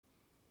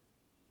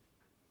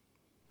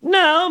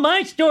Now,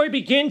 my story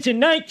begins in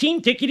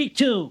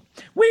 19-tickety-2.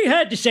 We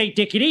had to say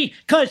tickety,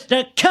 'cause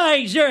the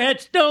Kaiser had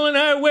stolen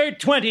our Word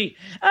 20.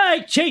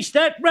 I chased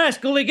that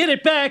rascal to get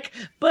it back,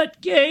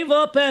 but gave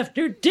up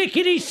after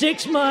tickety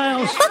 6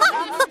 miles.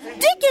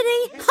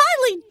 Dickety,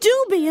 highly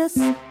dubious.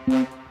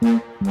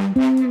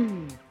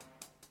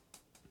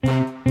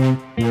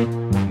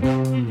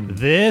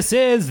 This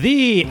is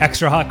the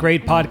Extra Hot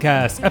Grade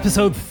Podcast,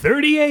 episode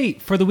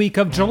 38 for the week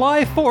of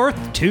July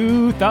 4th,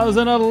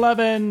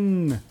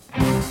 2011.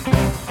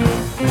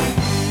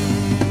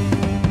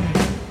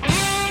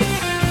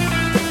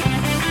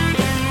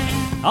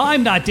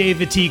 I'm not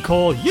David T.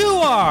 Cole, you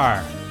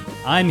are!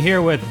 I'm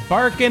here with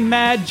Barkin'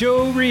 Mad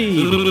Joe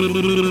Reed.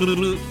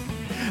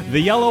 The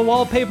yellow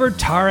wallpaper,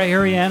 Tara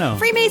Ariano.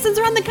 Freemasons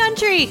run the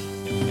country.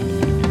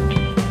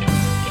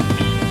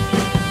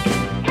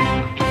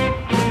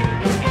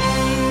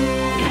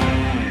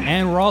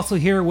 And we're also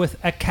here with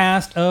a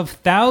cast of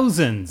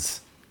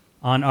thousands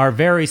on our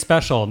very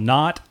special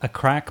Not A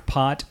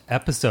Crackpot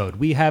episode.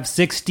 We have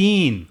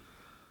 16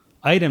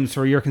 items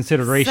for your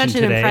consideration today.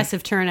 Such an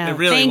impressive turnout. It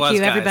really Thank was, you,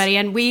 guys. everybody.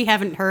 And we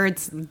haven't heard,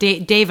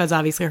 Dave has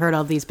obviously heard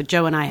all these, but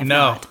Joe and I have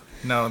not.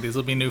 No, these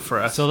will be new for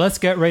us. So let's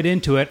get right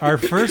into it. Our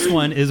first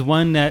one is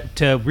one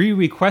that we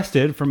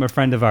requested from a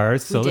friend of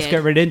ours. So let's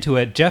get right into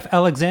it. Jeff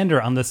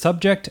Alexander on the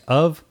subject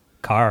of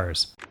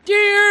cars.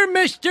 Dear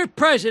Mr.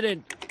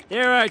 President,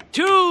 there are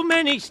too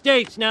many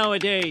states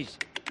nowadays.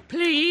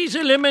 Please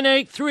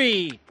eliminate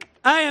 3.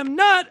 I am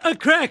not a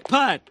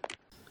crackpot.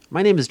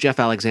 My name is Jeff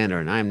Alexander,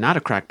 and I am not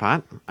a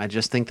crackpot. I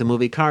just think the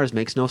movie Cars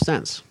makes no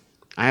sense.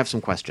 I have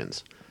some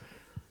questions.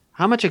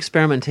 How much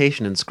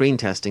experimentation and screen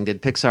testing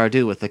did Pixar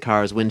do with the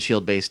car's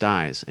windshield-based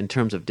eyes, in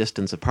terms of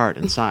distance apart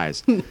and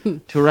size,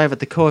 to arrive at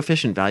the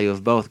coefficient value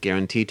of both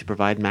guaranteed to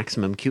provide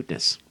maximum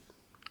cuteness?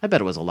 I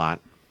bet it was a lot.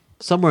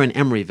 Somewhere in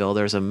Emeryville,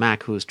 there's a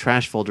Mac whose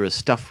trash folder is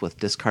stuffed with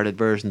discarded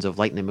versions of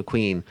Lightning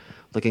McQueen,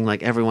 looking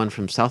like everyone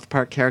from South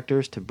Park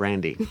characters to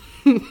Brandy.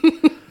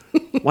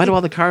 Why do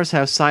all the cars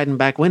have side and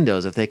back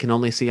windows if they can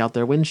only see out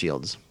their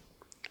windshields?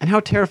 And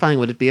how terrifying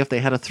would it be if they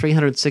had a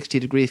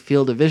 360-degree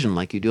field of vision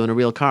like you do in a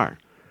real car?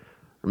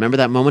 Remember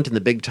that moment in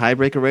the big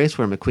tiebreaker race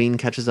where McQueen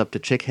catches up to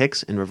Chick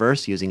Hicks in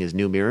reverse using his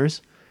new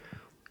mirrors?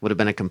 Would have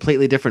been a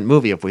completely different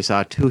movie if we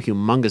saw 2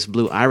 humongous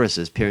blue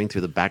irises peering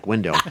through the back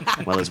window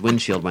while his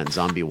windshield went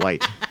zombie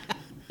white.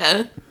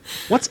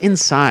 What's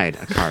inside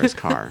a car's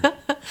car?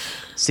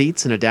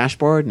 Seats and a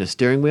dashboard and a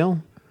steering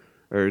wheel?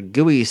 Or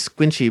gooey,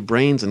 squinchy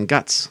brains and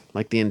guts,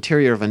 like the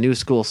interior of a new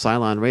school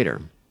Cylon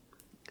Raider?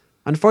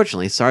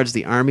 Unfortunately, Sarge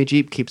the Army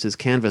Jeep keeps his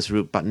canvas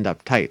roof buttoned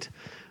up tight,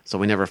 so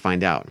we never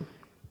find out.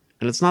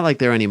 And it's not like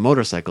there are any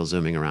motorcycles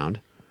zooming around.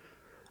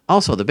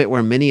 Also, the bit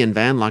where Minnie and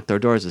Van lock their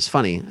doors is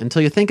funny,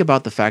 until you think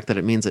about the fact that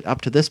it means that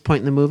up to this point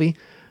in the movie,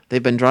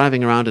 they've been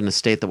driving around in a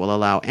state that will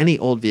allow any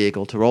old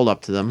vehicle to roll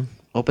up to them,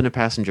 open a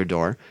passenger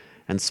door,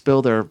 and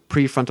spill their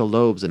prefrontal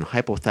lobes and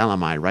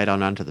hypothalami right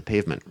out onto the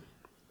pavement.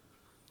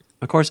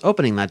 Of course,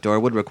 opening that door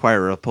would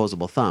require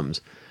opposable thumbs,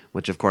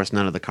 which of course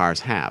none of the cars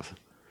have.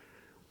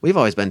 We've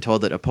always been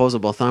told that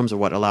opposable thumbs are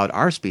what allowed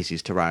our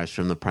species to rise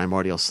from the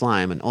primordial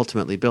slime and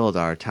ultimately build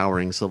our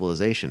towering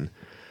civilization,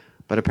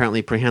 but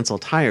apparently prehensile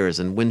tires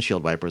and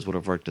windshield wipers would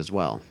have worked as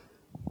well.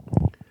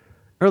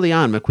 Early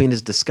on, McQueen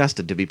is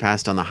disgusted to be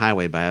passed on the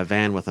highway by a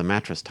van with a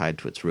mattress tied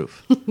to its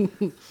roof.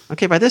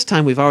 Okay, by this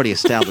time we've already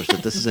established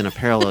that this is in a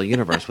parallel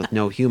universe with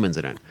no humans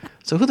in it,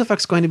 so who the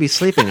fuck's going to be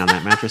sleeping on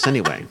that mattress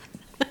anyway?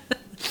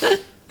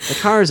 The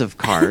cars of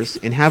Cars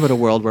inhabit a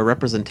world where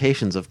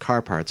representations of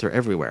car parts are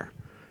everywhere.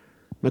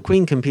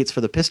 McQueen competes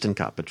for the Piston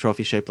Cup, a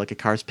trophy shaped like a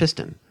car's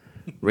piston.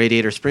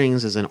 Radiator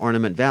Springs is an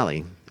ornament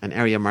valley, an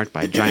area marked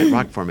by giant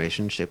rock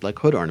formations shaped like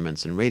hood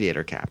ornaments and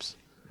radiator caps.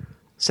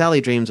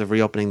 Sally dreams of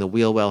reopening the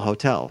Wheel Well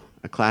Hotel,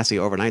 a classy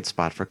overnight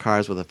spot for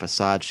cars with a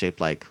facade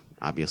shaped like,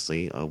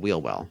 obviously, a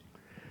wheel well.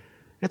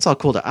 It's all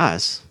cool to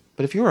us,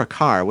 but if you were a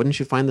car, wouldn't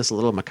you find this a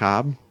little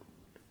macabre?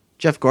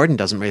 Jeff Gordon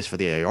doesn't race for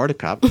the Aorta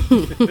Cup.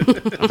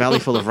 A valley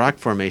full of rock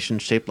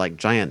formations shaped like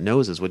giant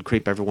noses would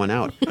creep everyone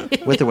out,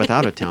 with or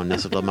without a town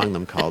nestled among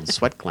them called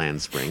Sweat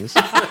Gland Springs.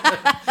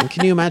 And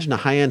can you imagine a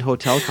high-end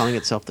hotel calling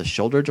itself the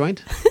Shoulder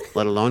Joint,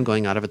 let alone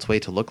going out of its way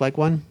to look like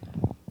one?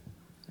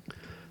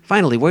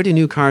 Finally, where do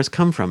new cars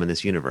come from in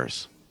this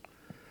universe?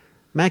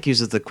 Mac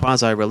uses the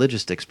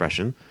quasi-religious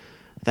expression,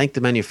 thank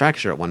the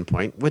manufacturer at one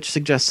point, which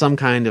suggests some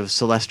kind of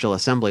celestial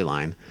assembly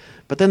line,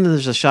 but then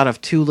there's a shot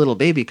of 2 little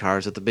baby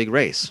cars at the big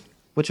race,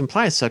 which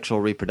implies sexual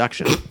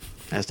reproduction,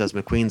 as does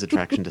McQueen's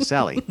attraction to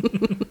Sally.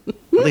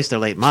 At least they're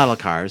late model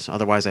cars,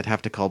 otherwise I'd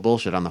have to call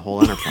bullshit on the whole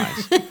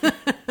enterprise.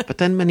 But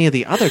then many of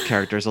the other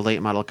characters are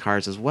late model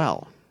cars as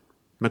well.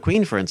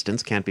 McQueen, for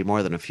instance, can't be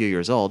more than a few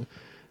years old,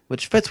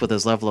 which fits with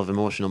his level of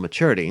emotional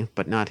maturity,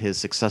 but not his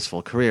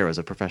successful career as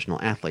a professional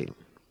athlete.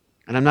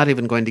 And I'm not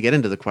even going to get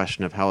into the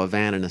question of how a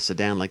van and a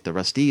sedan like the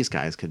Rust-eze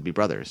guys could be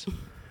brothers.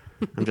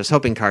 I'm just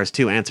hoping Cars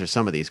 2 answers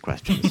some of these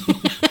questions.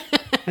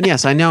 And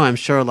yes, I know I'm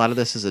sure a lot of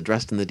this is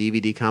addressed in the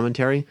DVD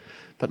commentary,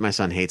 but my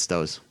son hates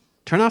those.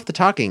 Turn off the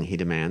talking, he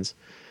demands.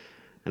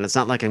 And it's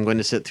not like I'm going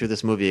to sit through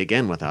this movie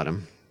again without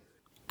him.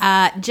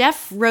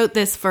 Jeff wrote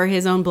this for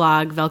his own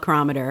blog,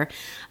 Velcrometer,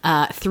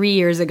 3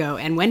 years ago.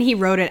 And when he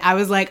wrote it, I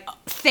was like,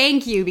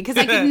 thank you, because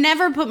I could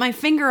never put my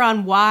finger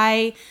on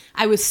why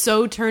I was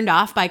so turned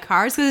off by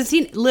Cars, because I've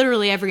seen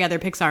literally every other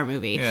Pixar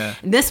movie. Yeah.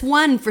 This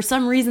one, for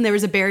some reason, there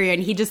was a barrier,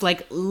 and he just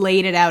like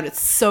laid it out.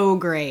 It's so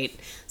great.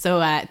 So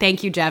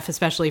thank you, Jeff,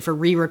 especially for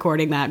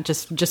re-recording that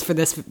just for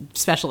this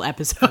special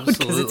episode.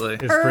 Absolutely.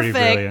 It's It's pretty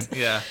brilliant.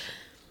 Yeah.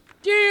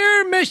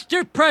 Dear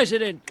Mr.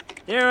 President,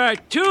 there are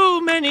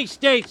too many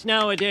states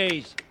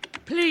nowadays.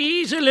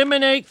 Please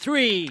eliminate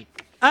 3.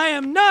 I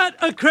am not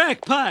a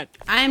crackpot.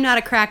 I am not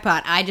a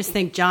crackpot. I just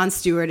think Jon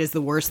Stewart is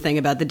the worst thing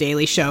about The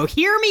Daily Show.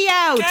 Hear me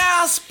out.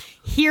 Gasp!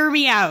 Hear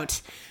me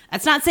out.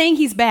 That's not saying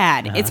he's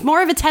bad. It's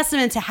more of a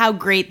testament to how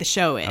great the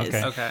show is.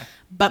 Okay.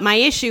 But my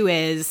issue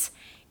is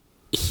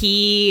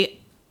he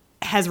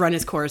has run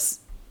his course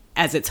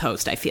as its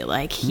host, I feel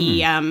like. He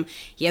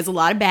has a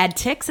lot of bad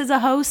tics as a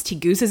host. He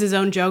gooses his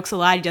own jokes a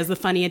lot. He does the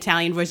funny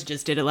Italian voice.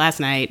 Just did it last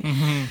night.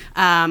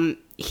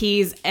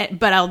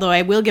 But although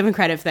I will give him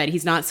credit for that,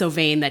 he's not so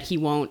vain that he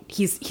won't.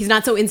 He's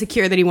not so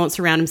insecure that he won't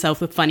surround himself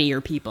with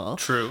funnier people.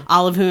 True.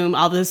 All of whom,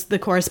 the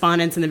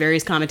correspondents and the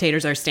various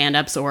commentators are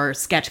stand-ups or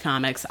sketch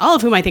comics. All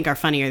of whom I think are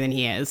funnier than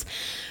he is.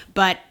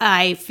 But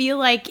I feel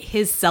like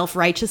his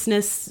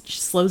self-righteousness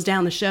slows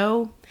down the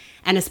show.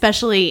 And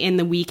especially in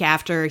the week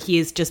after, he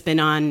has just been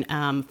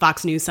on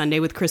Fox News Sunday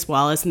with Chris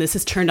Wallace, and this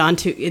has turned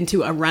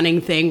into a running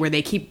thing where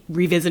they keep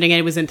revisiting it.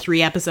 It was in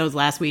 3 episodes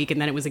last week,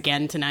 and then it was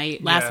again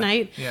last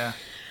night. Yeah.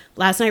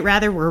 Last night,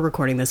 rather. We're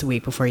recording this a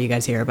week before you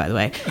guys hear it, by the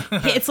way.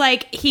 It's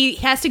like he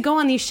has to go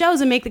on these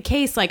shows and make the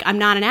case like, I'm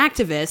not an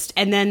activist,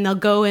 and then they'll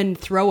go and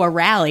throw a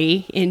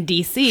rally in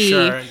D.C.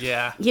 Sure,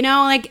 yeah. You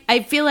know, like,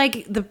 I feel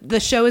like the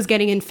show is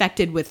getting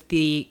infected with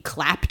the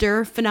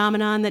clapter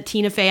phenomenon that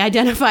Tina Fey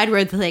identified, where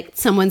it's like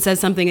someone says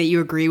something that you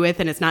agree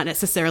with, and it's not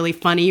necessarily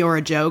funny or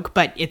a joke,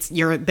 but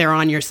they're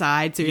on your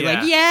side, so you're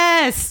like,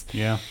 yes!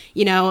 Yeah.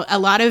 You know, a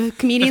lot of The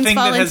comedians thing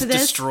fall that has into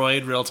this.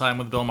 destroyed Real Time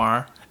with Bill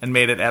Maher and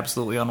made it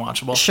absolutely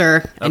unwatchable.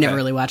 Sure. I never Okay.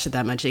 really watched it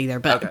that much either.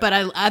 But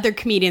Okay. other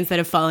comedians that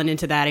have fallen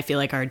into that, I feel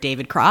like, are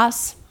David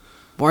Cross.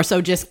 More so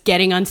just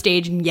getting on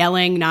stage and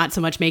yelling, not so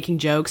much making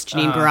jokes.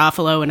 Janine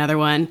Garofalo, another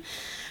one.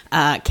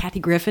 Kathy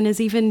Griffin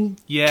is even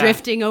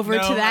drifting over No,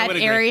 to I that would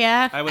agree.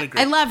 area. I would agree.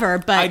 I love her,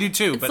 but I do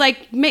too, It's but-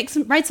 like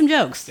write some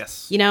jokes.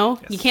 Yes. You know,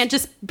 Yes. you can't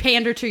just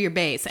pander to your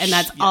base, and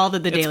that's all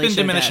that the Daily Show It's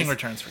been diminishing does.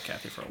 returns for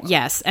Kathy for a while.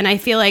 Yes, and I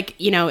feel like,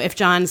 you know, if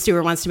Jon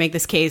Stewart wants to make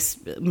this case,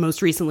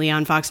 most recently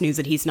on Fox News,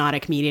 that he's not a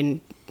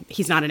comedian,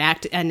 he's not an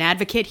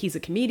advocate, he's a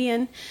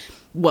comedian.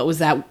 What was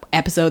that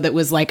episode that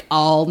was like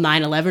all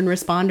 9/11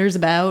 responders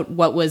about?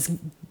 What was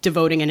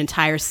devoting an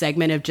entire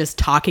segment of just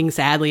talking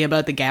sadly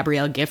about the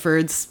Gabrielle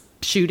Giffords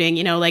shooting?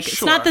 You know, like,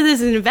 It's not that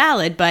this isn't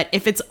valid, but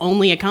if it's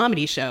only a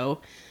comedy show,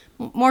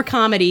 more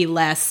comedy,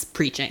 less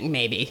preaching,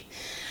 maybe.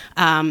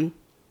 And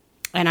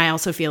I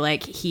also feel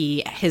like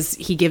he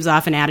gives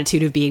off an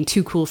attitude of being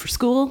too cool for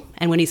school.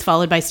 And when he's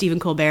followed by Stephen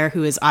Colbert,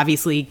 who is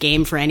obviously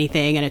game for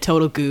anything and a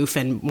total goof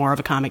and more of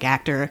a comic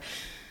actor,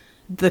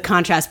 the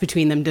contrast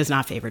between them does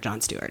not favor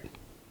Jon Stewart.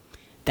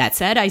 That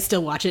said, I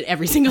still watch it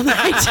every single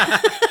night.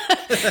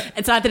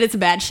 It's not that it's a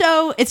bad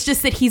show. It's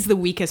just that he's the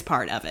weakest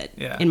part of it,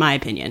 in my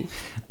opinion.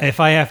 If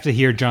I have to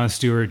hear Jon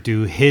Stewart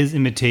do his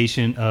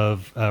imitation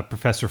of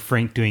Professor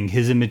Frank doing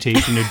his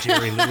imitation of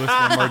Jerry Lewis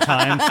one more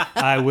time,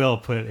 I will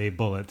put a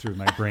bullet through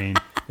my brain.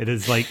 It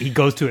is like he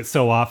goes to it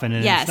so often,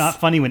 and Yes. it's not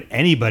funny when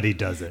anybody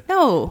does it.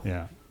 No.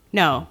 Yeah.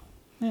 No.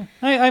 Yeah.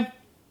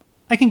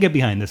 I can get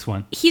behind this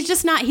one. He's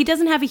just not, he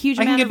doesn't have a huge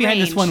I can amount get of behind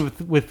range. this one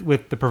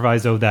with the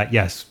proviso that,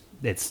 yes,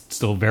 it's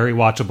still very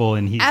watchable,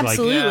 and he's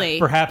Absolutely. like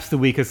perhaps the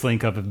weakest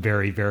link of a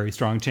very, very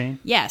strong chain.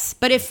 Yes,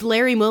 but if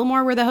Larry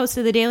Wilmore were the host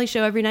of The Daily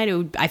Show every night,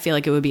 I feel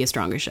like it would be a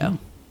stronger show.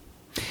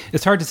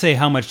 It's hard to say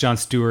how much Jon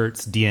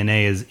Stewart's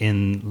DNA is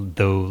in,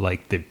 though,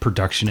 like the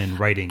production and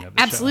writing of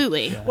the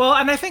Absolutely. show. Yeah. Well,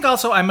 and I think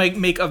also I might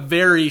make a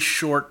very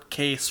short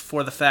case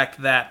for the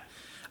fact that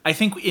I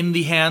think in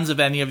the hands of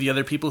any of the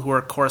other people who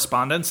are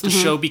correspondents, the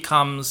show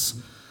becomes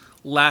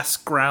less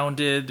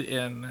grounded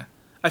in...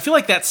 I feel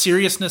like that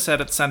seriousness at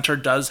its center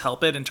does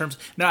help it in terms...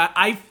 Now,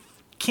 I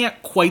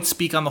can't quite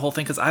speak on the whole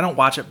thing because I don't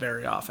watch it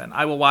very often.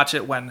 I will watch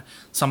it when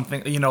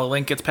something, a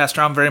link gets passed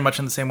around very much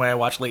in the same way I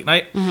watch late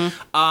night.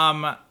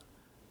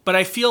 But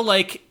I feel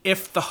like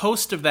if the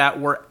host of that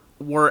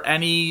were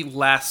any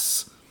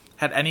less...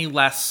 had any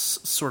less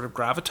sort of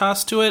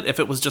gravitas to it, if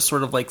it was just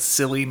sort of like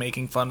silly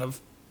making fun of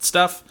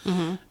stuff,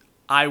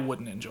 I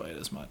wouldn't enjoy it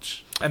as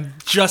much. I'm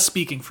just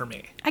speaking for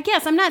me. I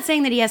guess I'm not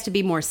saying that he has to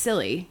be more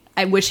silly.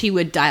 I wish he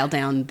would dial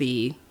down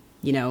the,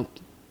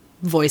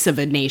 voice of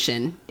a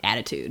nation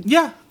attitude.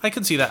 Yeah, I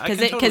can see that.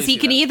 Because he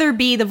can either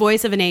be the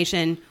voice of a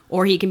nation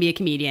or he can be a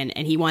comedian,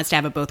 and he wants to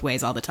have it both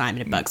ways all the time,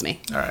 and it bugs me.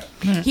 All right.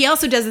 He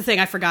also does the thing,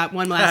 I forgot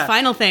one last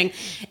final thing.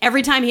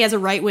 Every time he has a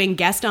right-wing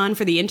guest on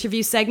for the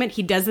interview segment,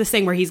 he does this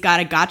thing where he's got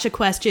a gotcha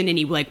question, and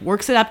he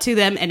works it up to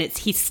them, and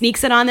he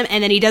sneaks it on them,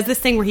 and then he does this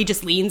thing where he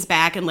just leans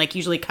back and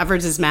usually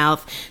covers his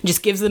mouth, and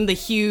just gives them the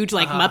huge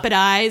Muppet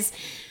eyes.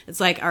 It's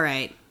like, all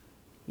right,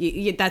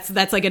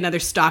 That's like another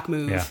stock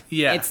move.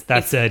 Yeah.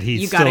 That said,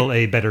 he's still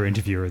a better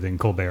interviewer than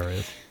Colbert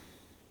is.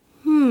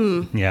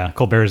 Yeah,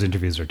 Colbert's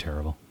interviews are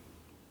terrible.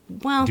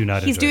 Well,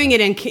 he's doing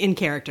it in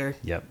character.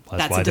 Yep,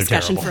 that's a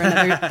discussion for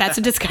another. That's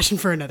a discussion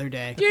for another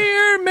day.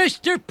 Dear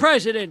Mr.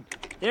 President,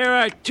 there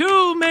are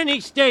too many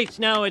states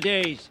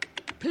nowadays.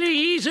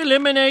 Please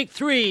eliminate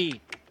 3.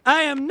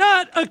 I am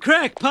not a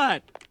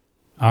crackpot.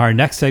 Our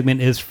next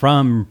segment is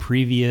from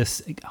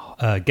previous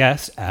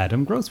guest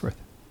Adam Grossworth.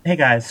 Hey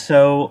guys,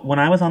 so when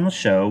I was on the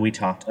show, we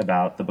talked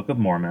about the Book of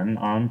Mormon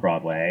on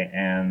Broadway,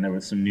 and there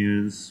was some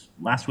news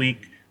last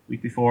week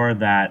before,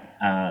 that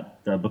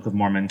the Book of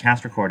Mormon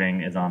cast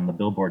recording is on the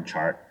Billboard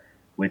chart,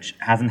 which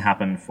hasn't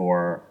happened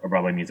for a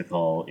Broadway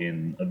musical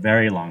in a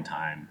very long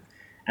time.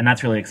 And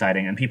that's really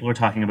exciting. And people are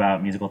talking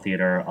about musical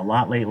theater a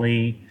lot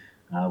lately,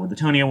 with the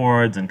Tony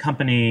Awards and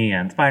Company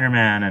and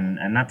Spider-Man,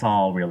 and that's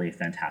all really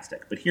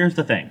fantastic. But here's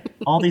the thing.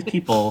 All these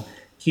people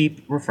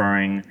keep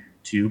referring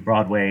to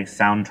Broadway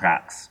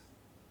soundtracks.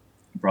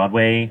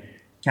 Broadway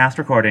cast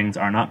recordings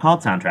are not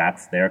called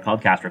soundtracks. They are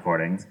called cast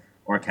recordings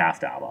or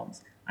cast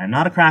albums. I'm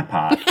not a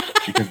crackpot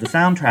because the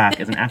soundtrack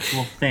is an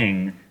actual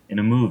thing in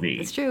a movie.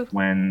 It's true.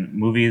 When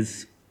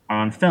movies are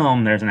on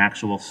film, there's an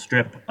actual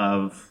strip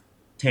of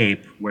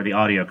tape where the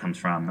audio comes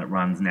from that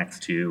runs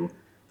next to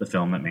the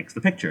film that makes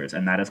the pictures,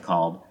 and that is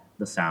called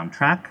the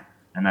soundtrack,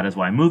 and that is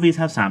why movies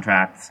have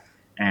soundtracks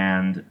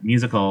and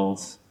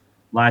musicals,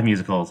 live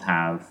musicals,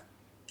 have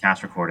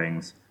cast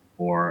recordings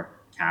or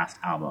cast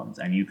albums.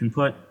 And you can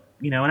put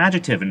an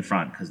adjective in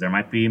front because there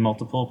might be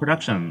multiple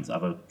productions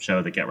of a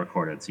show that get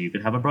recorded. So you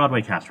could have a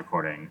Broadway cast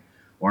recording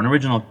or an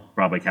original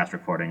Broadway cast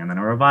recording and then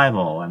a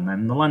revival and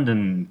then the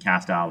London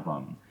cast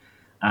album.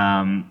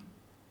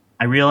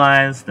 I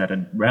realize that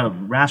a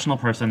rational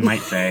person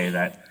might say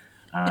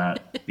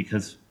that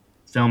because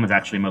film is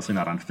actually mostly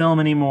not on film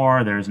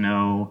anymore, there's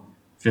no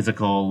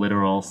physical,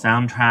 literal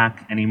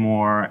soundtrack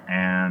anymore,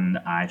 and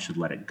I should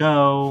let it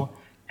go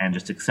and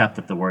just accept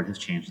that the word has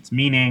changed its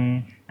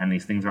meaning, and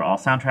these things are all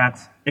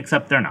soundtracks,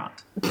 except they're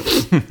not.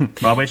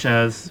 Broadway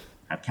shows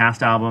have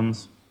cast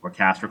albums or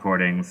cast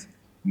recordings.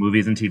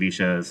 Movies and TV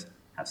shows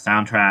have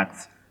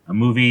soundtracks. A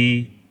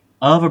movie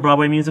of a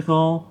Broadway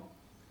musical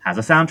has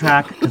a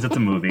soundtrack because it's a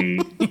movie,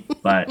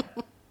 but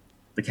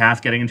the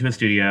cast getting into a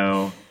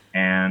studio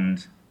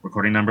and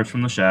recording numbers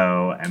from the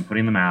show and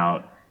putting them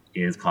out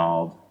is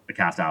called a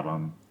cast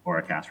album or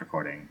a cast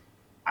recording.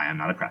 I am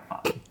not a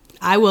crackpot.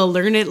 I will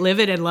learn it, live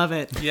it, and love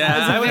it. Yeah,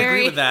 I would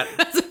agree with that.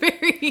 That's a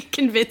very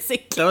convincing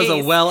case. That was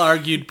a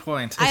well-argued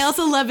point. I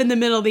also love in the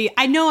middle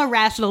I know a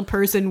rational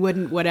person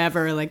wouldn't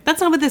whatever. Like,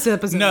 that's not what this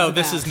episode is about.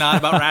 This is not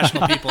about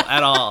rational people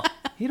at all.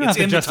 You don't have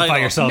to justify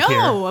yourself here.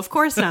 No, of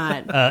course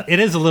not. It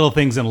is the little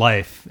things in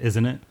life,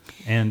 isn't it?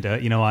 And,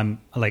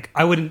 I'm like,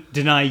 I wouldn't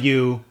deny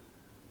you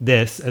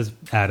this, as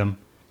Adam,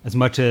 as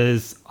much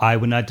as I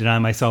would not deny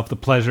myself the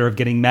pleasure of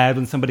getting mad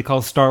when somebody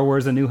calls Star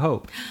Wars A New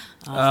Hope.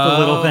 The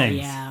little things.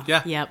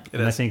 Yeah. Yep.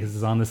 And I think this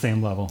is on the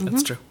same level.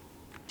 That's true.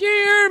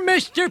 Dear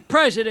Mr.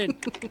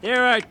 President,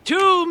 there are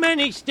too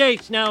many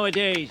states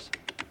nowadays.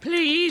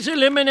 Please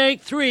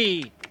eliminate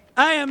 3.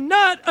 I am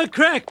not a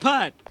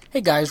crackpot.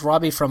 Hey guys,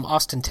 Robbie from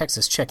Austin,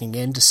 Texas checking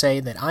in to say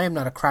that I am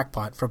not a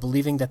crackpot for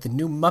believing that the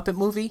new Muppet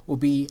movie will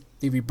be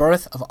the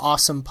rebirth of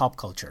awesome pop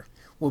culture.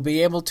 We'll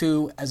be able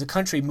to, as a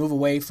country, move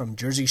away from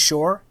Jersey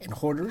Shore and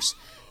hoarders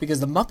because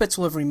the Muppets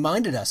will have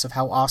reminded us of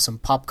how awesome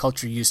pop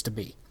culture used to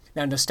be.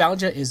 Now,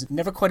 nostalgia is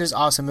never quite as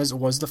awesome as it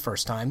was the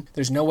first time.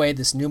 There's no way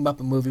this new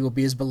Muppet movie will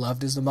be as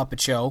beloved as The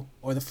Muppet Show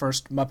or the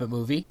first Muppet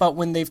movie. But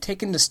when they've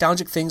taken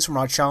nostalgic things from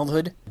our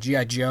childhood,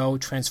 G.I. Joe,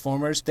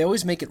 Transformers, they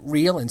always make it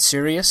real and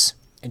serious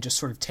and just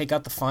sort of take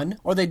out the fun,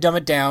 or they dumb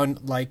it down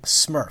like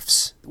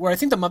Smurfs. Where I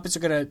think the Muppets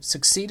are going to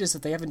succeed is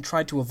that they haven't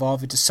tried to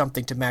evolve into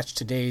something to match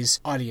today's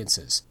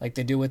audiences, like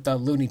they do with the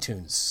Looney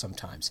Tunes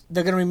sometimes.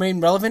 They're going to remain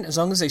relevant as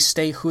long as they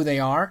stay who they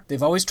are.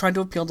 They've always tried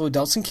to appeal to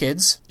adults and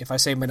kids. If I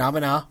say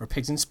Mana or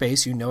Pigs in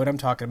Space, you know what I'm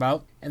talking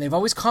about. And they've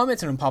always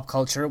commented on pop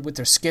culture with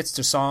their skits,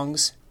 their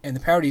songs, and the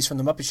parodies from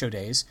the Muppet Show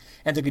days,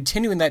 and they're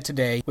continuing that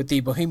today with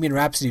the Bohemian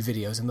Rhapsody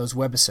videos and those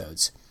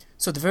webisodes.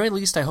 So at the very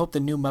least, I hope the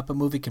new Muppet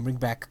movie can bring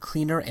back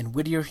cleaner and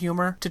wittier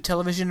humor to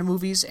television and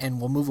movies, and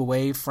we'll move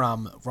away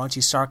from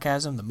raunchy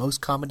sarcasm that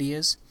most comedy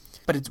is.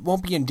 But it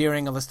won't be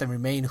endearing unless they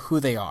remain who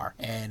they are.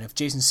 And if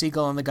Jason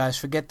Segel and the guys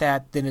forget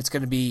that, then it's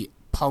going to be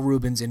Paul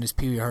Rubens in his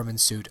Pee Wee Herman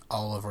suit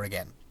all over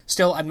again.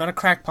 Still, I'm not a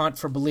crackpot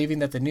for believing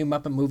that the new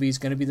Muppet movie is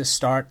going to be the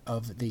start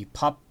of the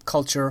pop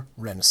culture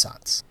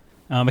renaissance.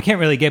 I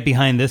can't really get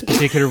behind this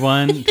particular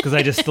one because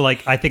I just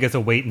I think it's a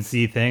wait and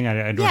see thing.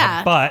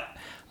 But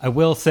I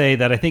will say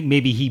that I think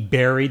maybe he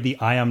buried the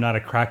I am not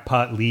a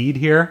crackpot lead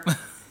here.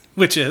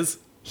 Which is?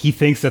 He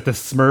thinks that the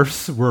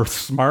Smurfs were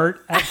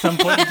smart at some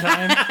point in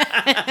time,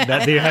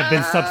 that they have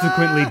been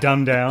subsequently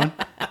dumbed down.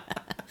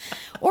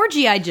 Or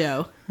G.I.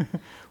 Joe.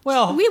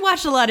 Well, we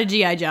watched a lot of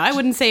G.I. Joe. I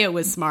wouldn't say it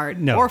was smart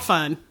or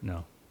fun.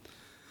 No.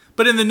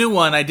 But in the new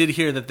one, I did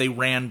hear that they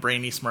ran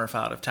Brainy Smurf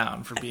out of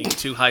town for being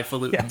too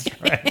highfalutin.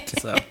 Yes, right.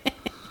 So.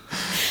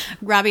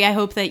 Robbie, I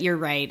hope that you're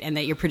right and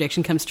that your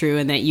prediction comes true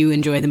and that you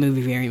enjoy the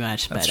movie very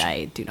much, but true.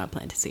 I do not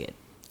plan to see it.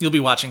 You'll be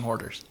watching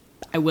Hoarders.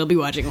 I will be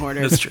watching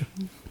Hoarders. That's true.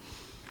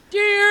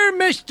 Dear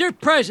Mr.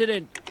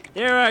 President,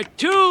 there are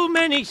too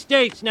many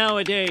states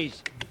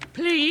nowadays.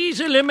 Please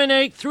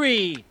eliminate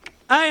 3.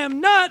 I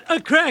am not a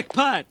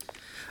crackpot.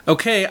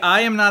 Okay,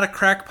 I am not a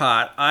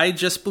crackpot. I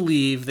just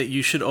believe that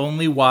you should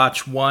only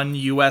watch one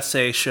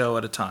USA show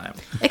at a time.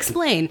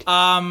 Explain.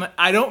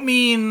 I don't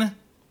mean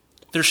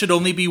there should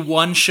only be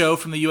one show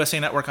from the USA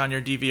Network on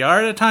your DVR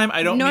at a time.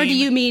 Nor do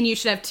you mean you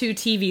should have 2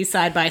 TVs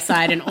side by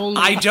side and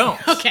only... I don't.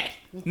 Okay.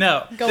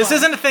 No. Go this on.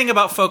 isn't a thing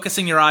about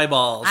focusing your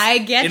eyeballs I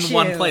get in you.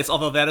 one place,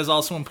 although that is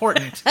also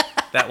important.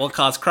 That will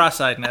cause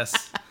cross-eyedness,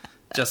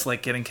 just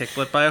like getting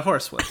kickflipped by a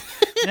horse would.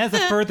 And as a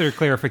further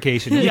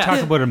clarification, you Yeah. talk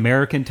about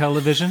American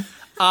television?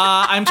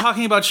 I'm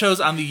talking about shows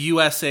on the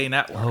USA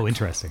Network. Oh,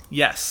 interesting.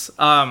 Yes,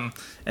 and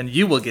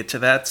you will get to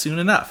that soon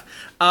enough.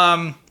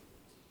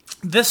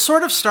 This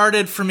sort of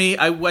started for me,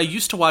 I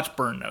used to watch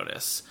Burn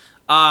Notice,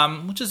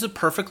 which is a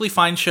perfectly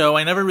fine show.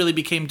 I never really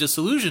became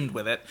disillusioned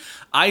with it.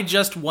 I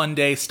just one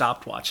day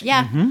stopped watching.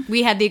 Yeah,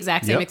 we had the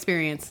exact same Yep.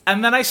 experience.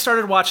 And then I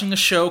started watching a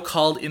show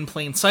called In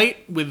Plain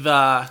Sight with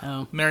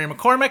Mary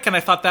McCormick, and I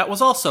thought that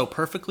was also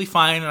perfectly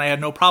fine, and I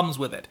had no problems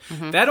with it.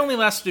 That only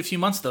lasted a few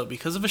months, though,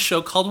 because of a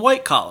show called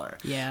White Collar,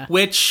 Yeah.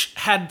 which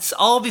had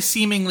all the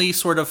seemingly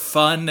sort of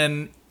fun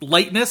and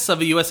lightness of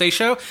a USA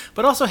show,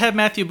 but also had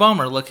Matthew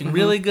Bomer looking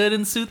really good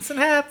in suits and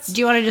hats. Do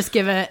you want to just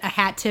give a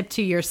hat tip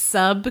to your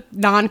sub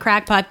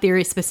non-crackpot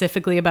theory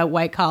specifically about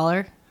White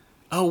Collar?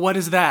 Oh, what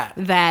is that?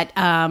 That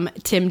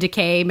Tim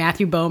DeKay,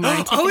 Matthew Bomer,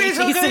 and Tiffany yes,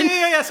 Thiessen.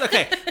 yes,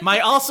 okay.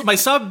 My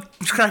sub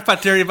crackpot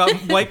theory about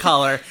White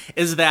Collar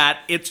is that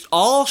it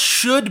all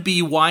should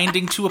be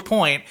winding to a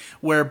point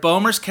where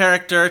Bomer's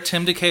character,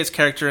 Tim DeKay's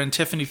character, and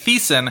Tiffany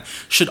Thiessen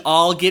should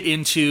all get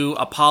into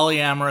a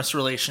polyamorous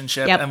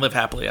relationship Yep. and live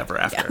happily ever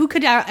after. Who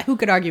could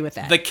argue with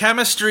that? The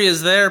chemistry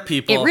is there,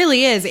 people. It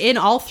really is in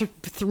all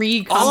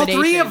 3 all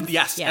combinations. 3 of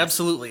yes,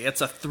 absolutely.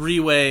 It's a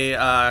 3-way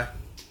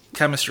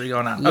chemistry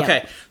going on. Yep.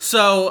 Okay,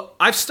 so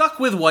I've stuck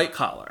with White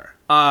Collar.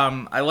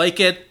 I like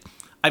it.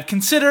 I've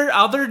considered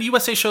other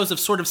USA shows have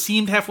sort of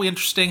seemed halfway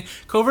interesting.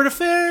 Covert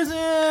Affairs,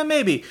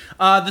 maybe.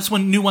 This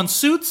new one,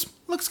 Suits,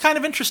 looks kind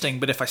of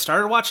interesting. But if I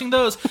started watching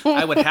those,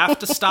 I would have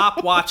to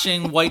stop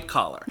watching White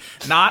Collar.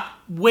 Not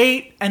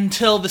wait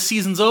until the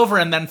season's over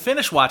and then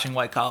finish watching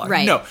White Collar.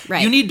 Right, No,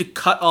 right. you need to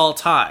cut all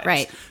ties.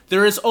 Right.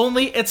 There is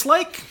only, it's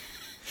like...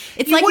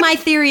 It's You like would- my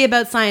theory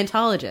about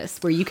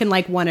Scientologists, where you can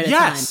like one at a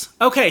time. Yes.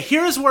 Okay,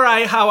 here's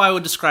how I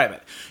would describe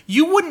it.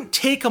 You wouldn't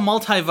take a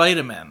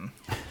multivitamin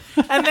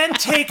and then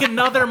take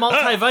another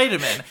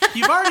multivitamin.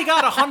 You've already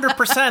got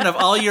 100% of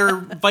all your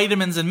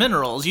vitamins and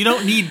minerals. You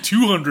don't need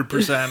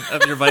 200%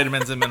 of your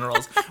vitamins and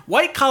minerals.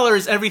 White Collar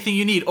is everything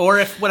you need. Or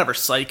if,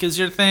 Psych is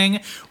your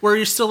thing, where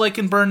you're still like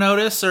in Burn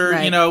Notice or,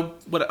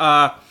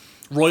 Right.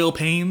 Royal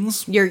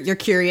Pains. You're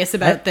curious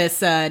about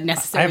this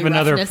necessary I have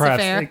another roughness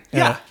perhaps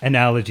affair?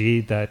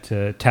 analogy that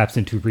taps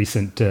into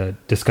recent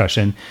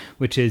discussion,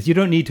 which is you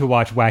don't need to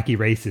watch Wacky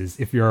Races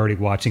if you're already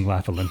watching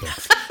Laugh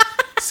Olympics.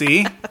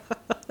 See?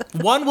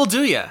 One will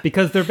do you.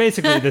 Because they're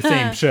basically the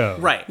same show.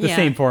 Right. The Yeah.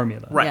 same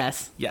formula. Right.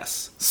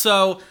 Yes.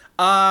 So,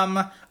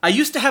 I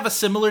used to have a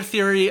similar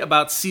theory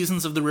about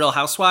seasons of The Real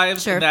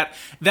Housewives. Sure.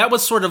 That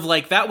was sort of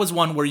like, that was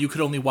one where you could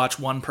only watch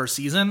one per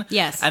season.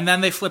 Yes. And then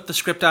they flipped the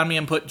script on me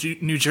and put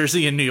New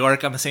Jersey and New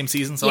York on the same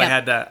season, so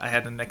Yep. I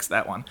had to nix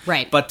that one.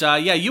 Right. But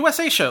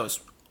USA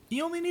shows,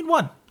 you only need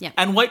one. Yeah.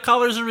 And White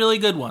Collar is a really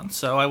good one,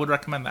 so I would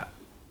recommend that.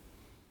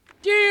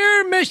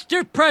 Dear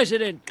Mr.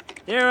 President,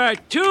 there are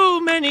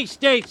too many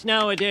states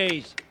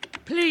nowadays.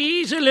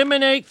 Please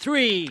eliminate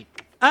 3.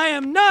 I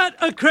am not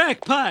a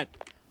crackpot.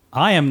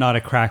 I am not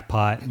a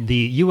crackpot. The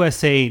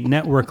USA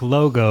Network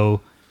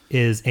logo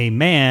is a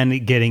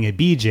man getting a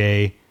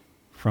BJ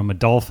from a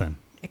dolphin.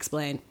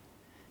 Explain.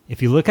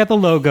 If you look at the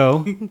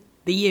logo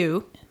The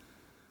U.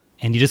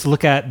 and you just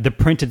look at the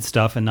printed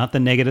stuff and not the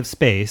negative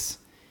space,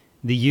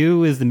 the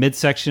U is the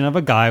midsection of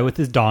a guy with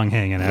his dong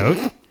hanging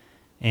out,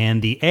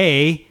 and the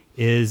A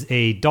is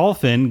a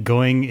dolphin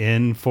going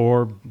in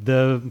for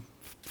the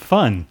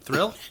fun.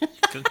 Thrill?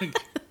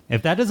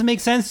 If that doesn't make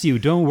sense to you,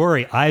 don't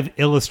worry. I've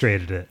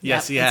illustrated it.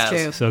 Yes, he Yep, has.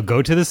 it's true. So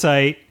go to the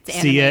site,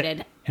 It's see animated.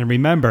 it, and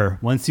remember,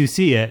 once you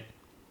see it,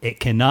 it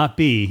cannot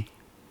be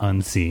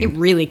unseen. It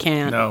really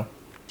can't. No.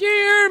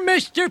 Dear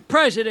Mr.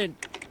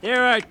 President,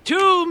 there are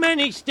too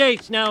many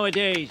states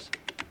nowadays.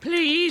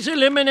 Please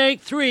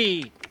eliminate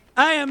 3.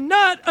 I am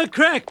not a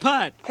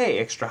crackpot. Hey,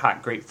 extra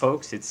hot great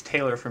folks, it's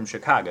Taylor from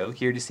Chicago,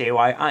 here to say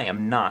why I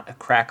am not a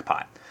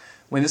crackpot.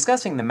 When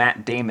discussing the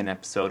Matt Damon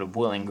episode of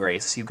Will and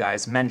Grace, you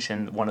guys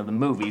mentioned one of the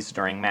movies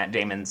during Matt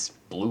Damon's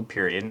blue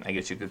period, I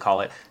guess you could call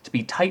it, to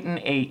be Titan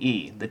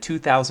A.E., the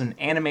 2000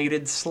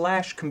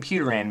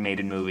 animated/computer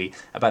animated movie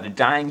about a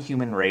dying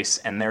human race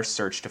and their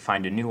search to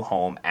find a new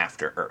home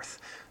after Earth.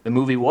 The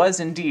movie was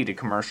indeed a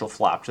commercial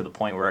flop to the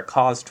point where it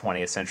caused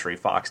 20th Century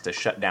Fox to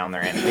shut down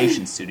their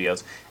animation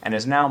studios and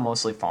has now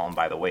mostly fallen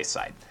by the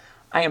wayside.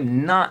 I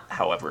am not,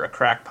 however, a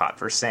crackpot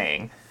for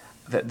saying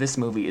that this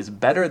movie is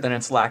better than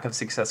its lack of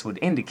success would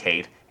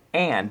indicate,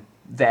 and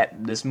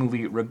that this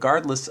movie,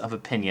 regardless of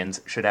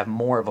opinions, should have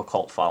more of a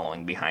cult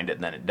following behind it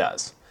than it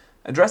does.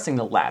 Addressing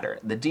the latter,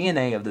 the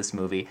DNA of this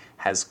movie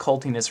has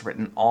cultiness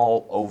written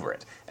all over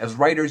it. As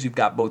writers, you've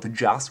got both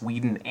Joss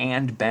Whedon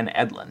and Ben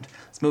Edlund.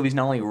 This movie's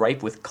not only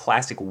ripe with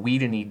classic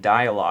Whedon-y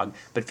dialogue,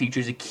 but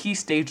features a key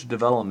stage of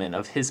development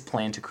of his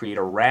plan to create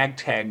a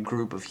ragtag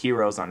group of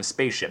heroes on a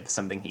spaceship,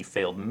 something he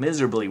failed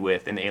miserably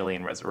with in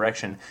Alien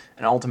Resurrection,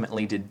 and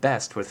ultimately did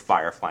best with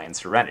Firefly and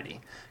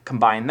Serenity.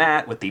 Combine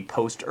that with the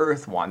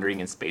post-Earth wandering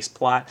in space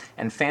plot,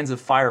 and fans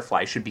of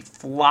Firefly should be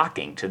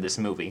flocking to this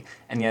movie,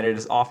 and yet it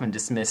is often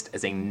dismissed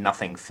as a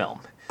nothing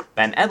film.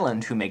 Ben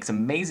Edlund, who makes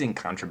amazing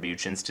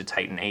contributions to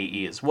Titan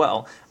AE as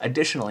well,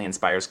 additionally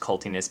inspires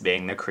cultiness,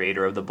 being the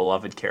creator of the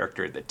beloved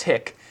character The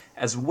Tick,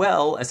 as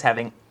well as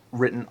having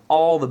written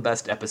all the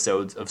best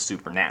episodes of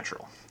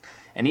Supernatural.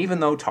 And even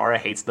though Tara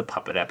hates the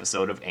puppet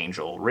episode of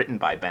Angel written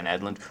by Ben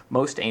Edlund,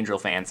 most Angel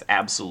fans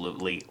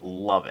absolutely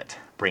love it,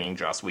 bringing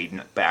Joss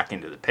Whedon back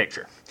into the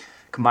picture.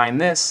 Combine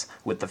this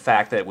with the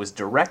fact that it was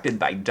directed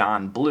by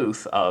Don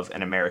Bluth of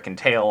An American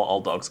Tail, All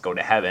Dogs Go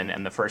to Heaven,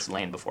 and The First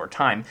Land Before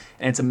Time,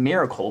 and it's a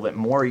miracle that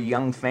more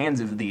young fans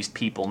of these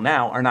people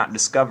now are not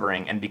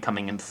discovering and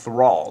becoming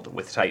enthralled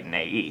with Titan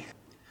AE.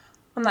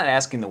 I'm not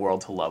asking the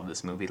world to love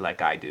this movie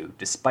like I do,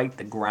 despite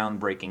the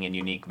groundbreaking and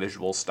unique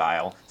visual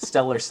style,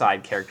 stellar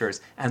side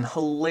characters, and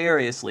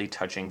hilariously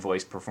touching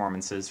voice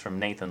performances from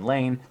Nathan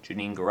Lane,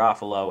 Janine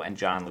Garofalo, and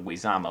John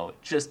Leguizamo,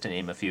 just to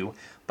name a few,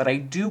 but I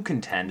do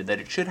contend that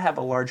it should have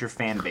a larger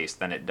fan base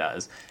than it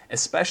does,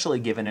 especially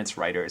given its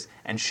writers,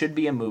 and should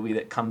be a movie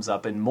that comes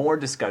up in more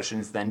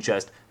discussions than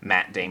just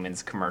Matt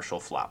Damon's commercial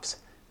flops.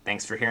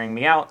 Thanks for hearing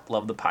me out.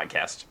 Love the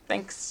podcast.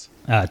 Thanks.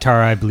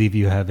 Tara, I believe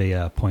you have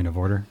a point of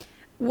order.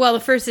 Well,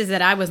 the first is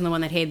that I wasn't the one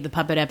that hated the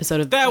puppet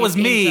episode of That was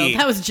Angel. me.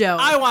 That was Joe.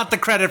 I want the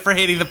credit for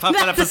hating the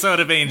puppet episode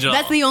of Angel.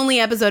 That's the only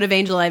episode of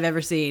Angel I've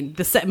ever seen.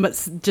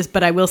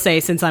 But I will say,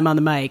 since I'm on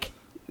the mic,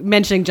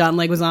 mentioning John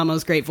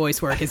Leguizamo's great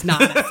voice work is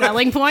not a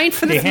selling point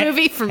for this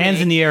movie for me. Hands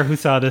in the air, who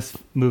saw this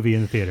movie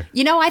in the theater?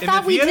 You know, I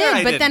thought we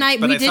did, but then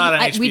we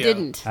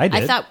didn't. I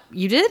did. I thought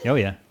you did. Oh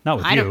yeah, not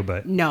with you,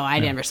 but no, I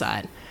never saw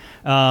it.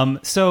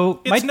 So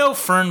it's no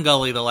Fern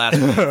Gully, the last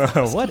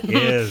one. What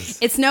is?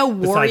 It's no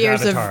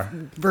Warriors of Avatar.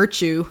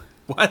 Virtue.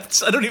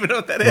 What? I don't even know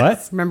what that is.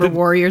 What? Remember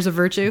Warriors of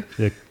Virtue?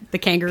 The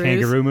kangaroos?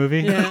 Kangaroo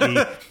movie?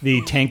 Yeah.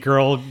 the Tank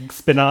Girl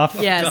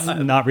spinoff? Yes.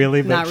 Not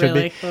really, but Not it should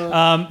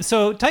really. be.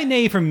 So Titan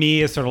A for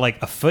me is sort of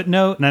like a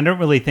footnote, and I don't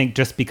really think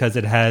just because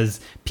it has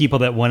people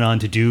that went on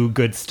to do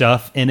good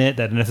stuff in it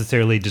that it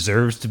necessarily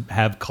deserves to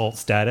have cult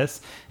status.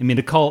 I mean,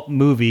 a cult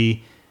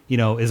movie,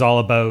 is all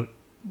about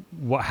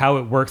how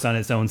it works on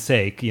its own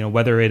sake,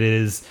 whether it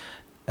is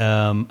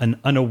an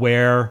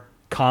unaware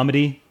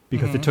comedy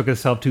because it took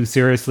itself too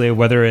seriously, or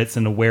whether it's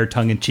an aware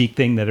tongue-in-cheek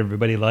thing that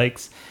everybody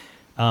likes.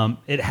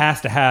 It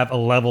has to have a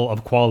level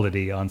of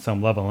quality on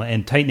some level.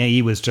 And Titan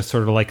AE was just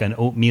sort of like an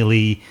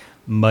oatmeal-y,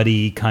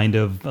 muddy kind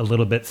of, a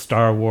little bit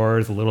Star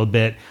Wars, a little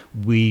bit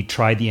we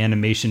tried the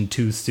animation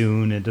too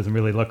soon. It doesn't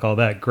really look all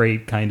that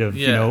great kind of,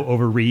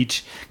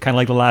 overreach. Kind of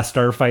like The Last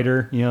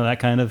Starfighter, that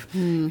kind of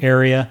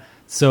area.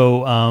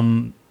 So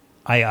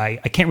I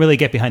can't really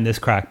get behind this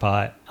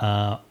crackpot.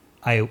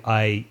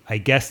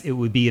 I guess it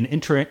would be an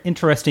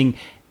interesting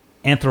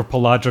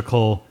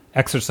anthropological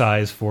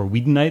exercise for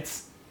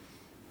Whedonites,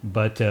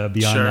 but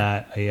beyond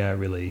that, I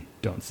really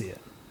don't see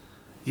it.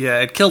 Yeah,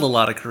 it killed a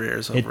lot of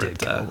careers over it. Did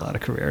kill a lot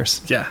of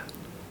careers. Yeah.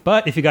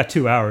 But if you got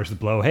 2 hours to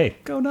blow, hey,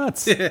 go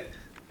nuts.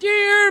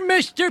 Dear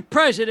Mr.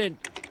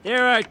 President,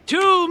 there are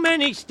too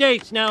many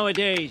states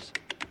nowadays.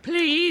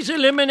 Please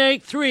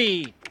eliminate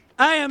 3.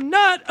 I am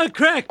not a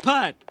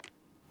crackpot.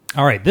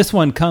 All right, this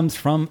one comes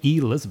from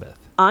Elizabeth.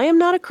 I am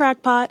not a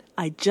crackpot.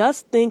 I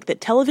just think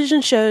that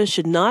television shows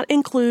should not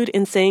include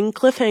insane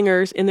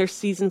cliffhangers in their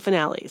season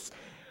finales.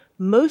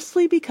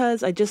 Mostly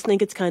because I just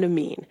think it's kind of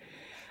mean.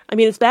 I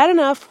mean, it's bad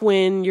enough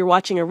when you're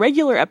watching a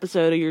regular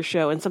episode of your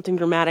show and something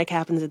dramatic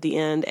happens at the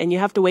end and you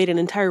have to wait an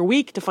entire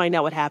week to find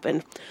out what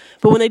happened.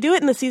 But when they do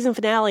it in the season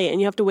finale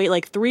and you have to wait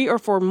like 3 or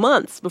 4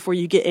 months before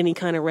you get any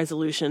kind of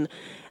resolution,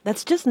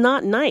 that's just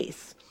not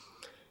nice.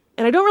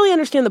 And I don't really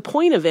understand the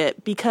point of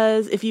it,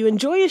 because if you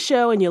enjoy a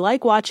show and you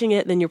like watching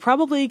it, then you're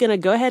probably going to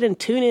go ahead and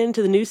tune in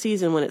to the new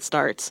season when it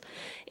starts.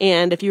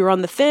 And if you were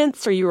on the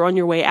fence or you were on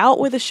your way out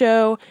with a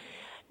show,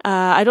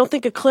 I don't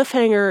think a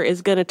cliffhanger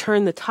is going to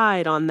turn the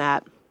tide on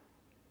that.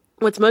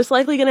 What's most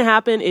likely going to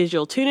happen is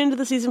you'll tune into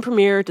the season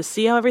premiere to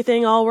see how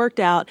everything all worked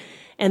out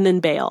and then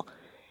bail.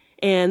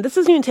 And this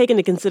doesn't even take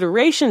into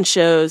consideration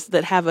shows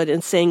that have an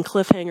insane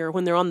cliffhanger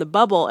when they're on the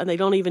bubble and they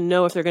don't even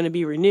know if they're going to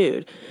be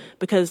renewed,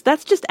 because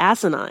that's just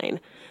asinine.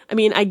 I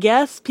mean, I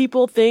guess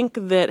people think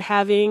that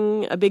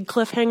having a big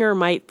cliffhanger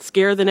might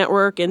scare the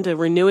network into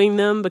renewing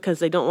them because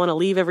they don't want to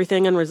leave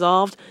everything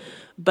unresolved.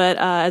 But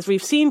as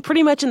we've seen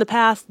pretty much in the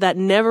past, that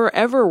never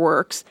ever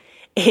works,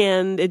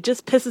 and it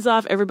just pisses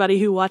off everybody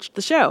who watched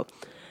the show.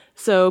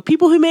 So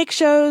people who make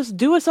shows,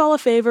 do us all a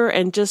favor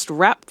and just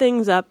wrap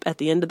things up at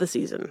the end of the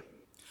season.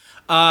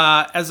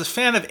 As a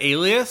fan of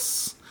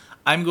Alias,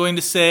 I'm going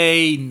to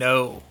say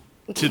no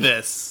to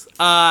this.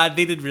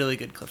 They did really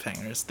good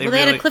cliffhangers. They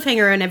had a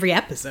cliffhanger in every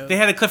episode. They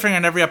had a cliffhanger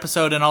in every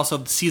episode, and also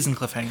the season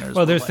cliffhangers.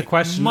 Well, there's the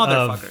question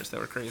motherfuckers. They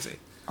were crazy.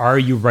 Are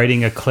you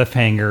writing a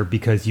cliffhanger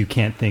because you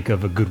can't think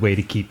of a good way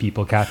to keep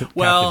people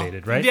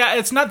captivated, right? Yeah,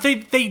 it's not.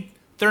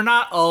 They're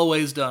not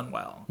always done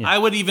well. Yeah. I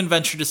would even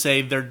venture to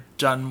say they're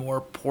done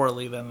more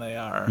poorly than they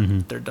are.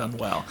 They're done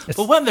well.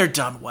 But when they're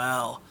done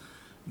well,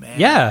 man.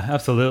 Yeah,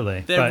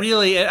 absolutely. They're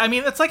really, I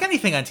mean, it's like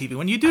anything on TV.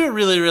 When you do it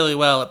really, really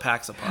well, it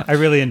packs a punch. I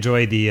really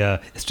enjoy the,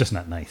 it's just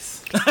not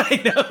nice.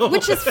 I know.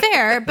 Which is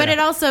fair, but it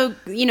also,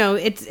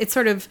 it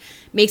sort of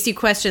makes you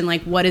question,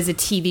 like, what is a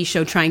TV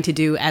show trying to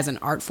do as an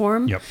art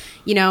form? Yep.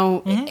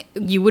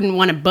 You wouldn't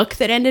want a book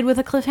that ended with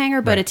a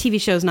cliffhanger, but a TV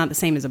show is not the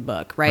same as a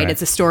book, right?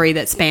 It's a story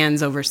that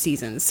spans over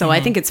seasons. So I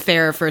think it's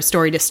fair for a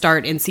story to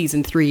start in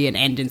season 3 and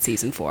end in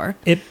season 4.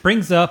 It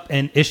brings up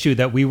an issue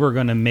that we were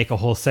going to make a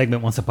whole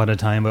segment once upon a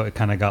time, but it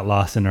kind of got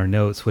lost in our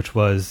notes, which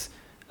was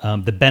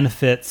the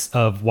benefits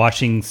of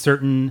watching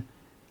certain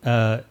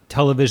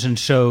television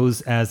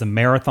shows as a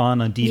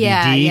marathon on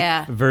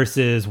DVD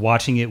versus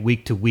watching it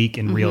week to week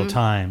in real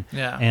time.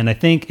 Yeah. And I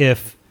think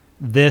if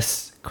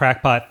this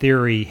crackpot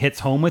theory hits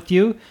home with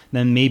you,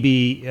 then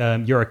maybe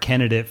you're a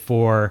candidate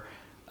for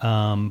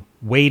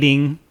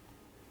waiting,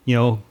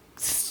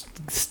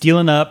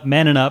 stealing up,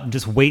 manning up, and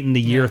just waiting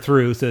the year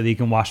through so that you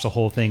can watch the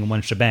whole thing in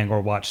one shebang or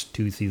watch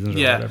 2 seasons or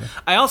whatever.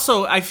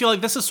 I feel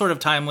like this is sort of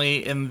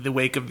timely in the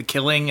wake of The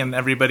Killing and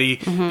everybody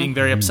being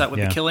very upset with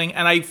The Killing.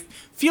 And I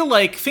feel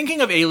like,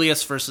 thinking of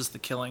Alias versus The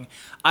Killing,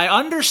 I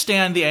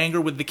understand the anger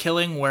with The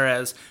Killing,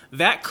 whereas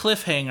that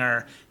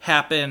cliffhanger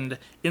happened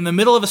in the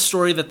middle of a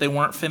story that they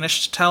weren't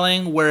finished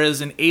telling,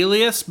 whereas in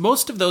Alias,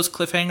 most of those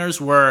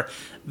cliffhangers were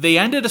they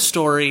ended a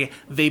story,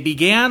 they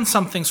began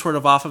something sort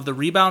of off of the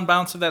rebound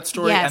bounce of that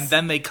story, and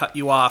then they cut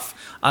you off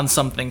on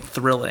something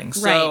thrilling.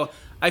 So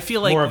I feel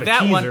like more of a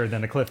that teaser one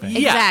than a cliffhanger.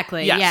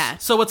 Exactly. Yeah.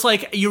 So it's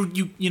like you're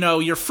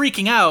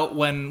freaking out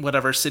when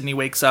Sydney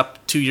wakes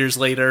up 2 years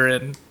later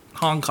in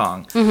Hong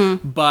Kong,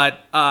 but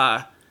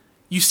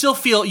you still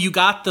feel you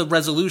got the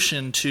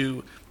resolution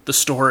to the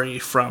story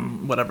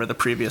from whatever the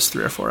previous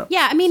 3 or 4 episodes.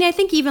 Yeah, I mean, I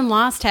think even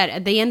Lost had,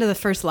 at the end of the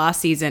first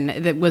Lost season,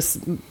 that was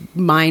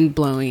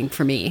mind-blowing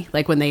for me.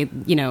 Like when they,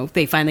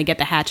 they finally get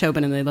the hatch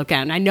open and they look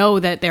out. And I know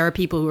that there are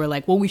people who are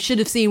like, well, we should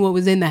have seen what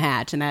was in the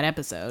hatch in that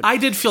episode. I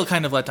did feel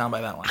kind of let down by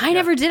that one. I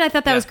never did. I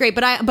thought that was great.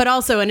 But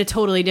also, in a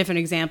totally different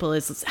example,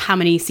 is how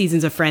many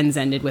seasons of Friends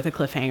ended with a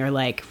cliffhanger,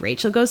 like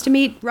Rachel goes to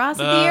meet Ross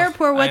at the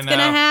airport, what's going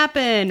to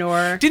happen?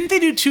 Or didn't they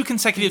do 2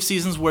 consecutive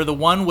seasons where the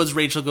one was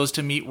Rachel goes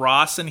to meet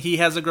Ross and he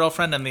has a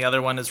girlfriend, and the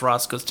other one is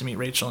Ross goes to meet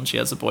Rachel and she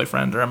has a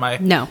boyfriend? Or am I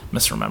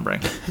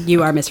misremembering?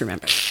 You are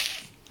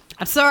misremembering.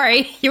 I'm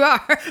sorry, you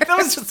are. That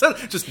was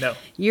just no.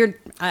 You're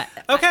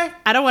okay.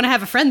 I don't want to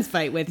have a friends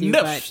fight with you.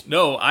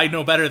 No, I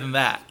know better than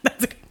that.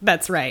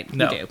 That's right.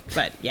 No. You do.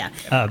 But yeah,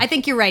 I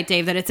think you're right,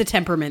 Dave. That it's a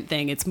temperament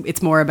thing.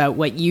 It's more about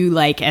what you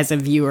like as a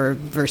viewer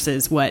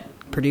versus what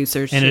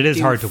producers should do. And it is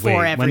hard to wait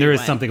everyone. when there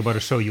is something about a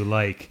show you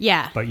like.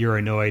 Yeah. But you're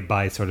annoyed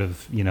by sort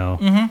of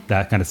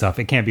that kind of stuff.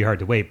 It can't be hard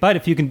to wait. But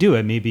if you can do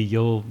it, maybe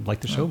you'll like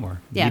the show more.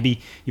 Yeah.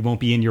 Maybe you won't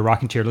be in your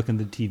rocking chair looking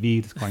at the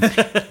TV. Just going,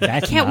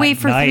 that's can't wait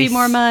for nice. 3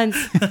 more months.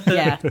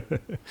 Yeah.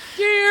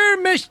 Dear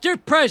Mr.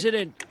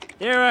 President,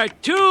 there are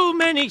too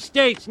many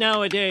states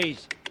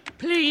nowadays.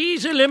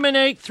 Please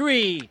eliminate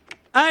 3.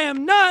 I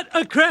am not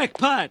a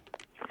crackpot.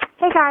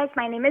 Hey guys,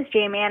 my name is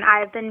Jamie, and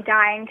I've been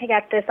dying to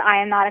get this I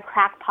am not a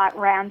crackpot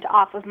rant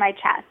off of my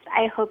chest.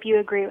 I hope you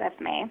agree with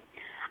me.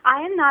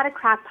 I am not a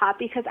crackpot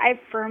because I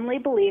firmly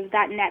believe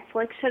that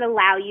Netflix should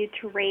allow you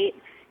to rate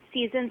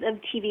seasons of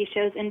TV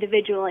shows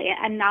individually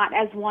and not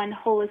as one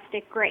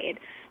holistic grade.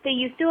 They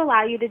used to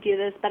allow you to do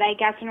this, but I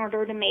guess in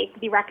order to make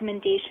the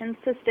recommendation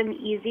system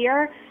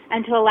easier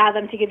and to allow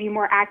them to give you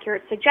more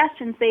accurate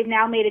suggestions, they've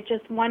now made it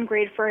just one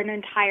grade for an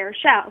entire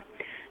show.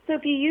 So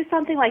if you use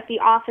something like The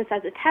Office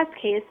as a test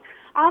case,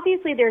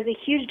 obviously there's a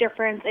huge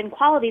difference in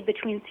quality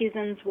between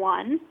seasons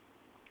 1,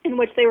 in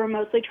which they were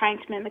mostly trying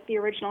to mimic the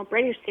original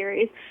British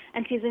series,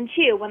 and season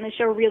 2, when the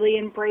show really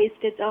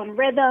embraced its own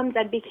rhythms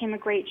and became a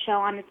great show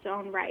on its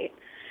own right.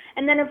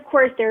 And then, of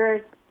course, there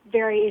are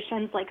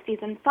variations like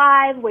season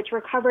 5, which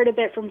recovered a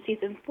bit from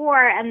season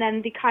 4, and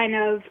then the kind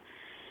of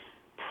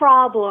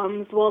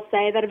problems, we'll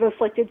say, that have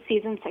afflicted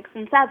season 6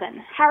 and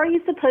 7. How are you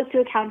supposed to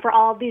account for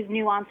all of these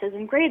nuances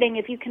in grading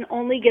if you can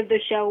only give the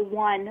show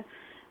one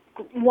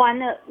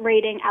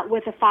rating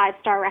with a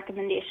 5-star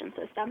recommendation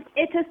system?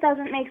 It just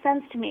doesn't make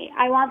sense to me.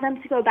 I want them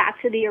to go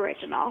back to the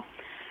original.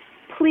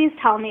 Please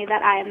tell me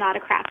that I am not a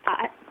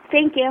crackpot.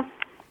 Thank you.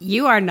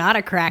 You are not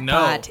a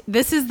crackpot. No.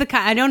 This is the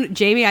kind.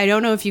 Jamie, I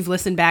don't know if you've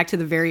listened back to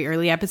the very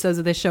early episodes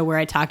of this show where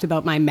I talked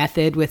about my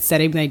method with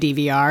setting my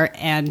DVR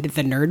and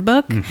the nerd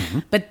book. Mm-hmm.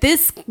 But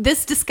this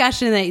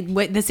discussion,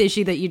 this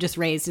issue that you just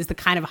raised, is the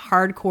kind of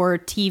hardcore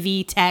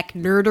TV tech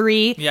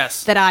nerdery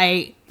that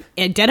I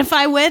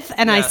identify with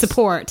and I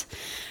support.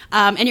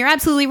 And you're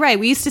absolutely right.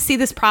 We used to see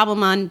this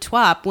problem on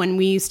TWAP when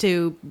we used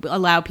to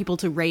allow people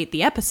to rate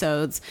the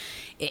episodes.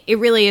 It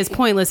really is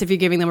pointless if you're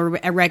giving them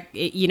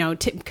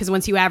because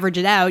once you average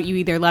it out, you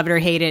either love it or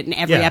hate it, and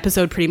every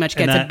episode pretty much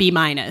gets a B-.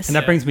 And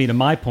that brings me to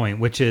my point,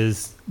 which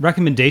is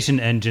recommendation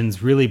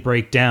engines really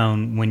break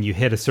down when you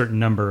hit a certain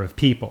number of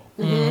people,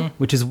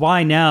 which is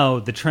why now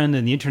the trend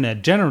in the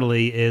internet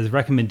generally is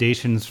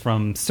recommendations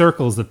from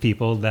circles of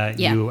people that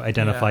you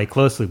identify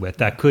closely with.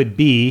 That could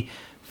be,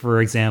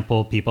 for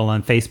example, people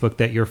on Facebook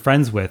that you're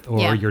friends with,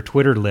 or your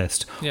Twitter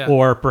list,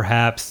 or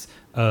perhaps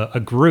a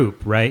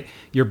group, right?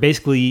 You're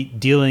basically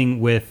dealing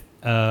with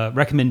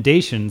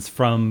recommendations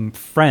from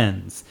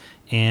friends,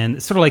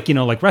 and sort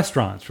of like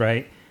restaurants,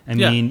 right? I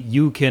mean,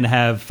 you can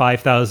have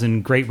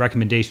 5,000 great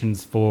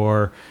recommendations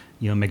for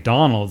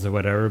McDonald's or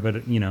whatever, but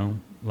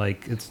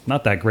it's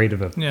not that great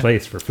of a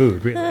place for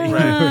food, really.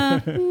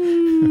 Right.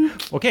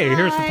 Okay,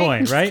 here's the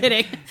point, right?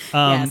 Kidding.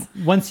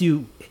 Once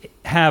you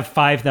have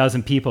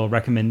 5,000 people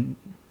recommending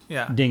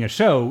a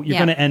show, you're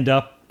going to end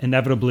up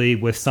inevitably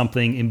with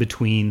something in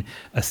between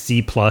a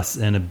C+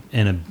 and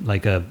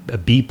a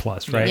B+,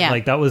 right? Yeah.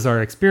 Like that was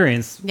our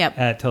experience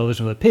at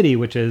Television with a Pity,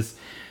 which is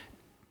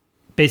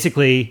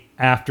basically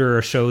after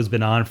a show's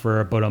been on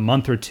for about a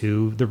month or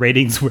two, the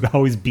ratings would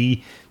always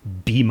be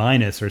B-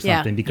 or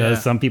something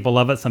because some people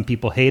love it, some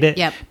people hate it.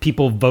 Yep.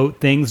 People vote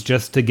things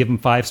just to give them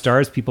 5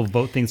 stars. People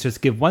vote things just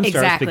to give 1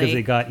 star because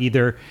they got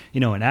either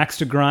an axe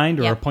to grind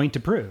or a point to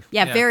prove.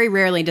 Yeah, very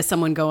rarely does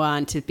someone go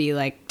on to be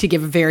to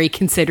give a very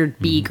considered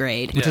B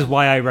grade. Which is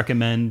why I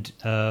recommend,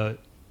 I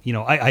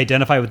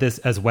identify with this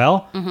as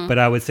well, but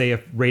I would say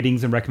if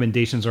ratings and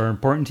recommendations are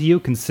important to you,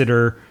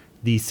 consider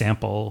the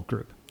sample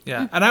group.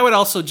 Yeah, and I would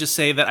also just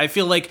say that I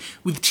feel like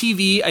with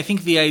TV, I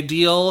think the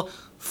ideal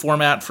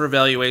format for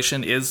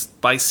evaluation is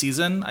by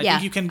season. I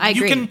think you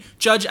can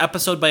judge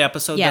episode by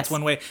episode. Yes. That's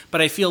one way. But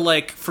I feel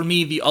like for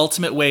me, the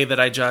ultimate way that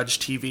I judge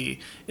TV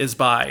is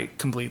by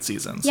complete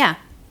seasons. Yeah.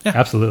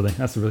 Absolutely.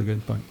 That's a really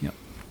good point. Yep.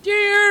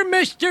 Dear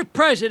Mr.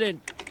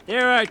 President,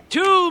 there are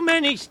too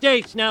many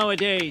states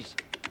nowadays.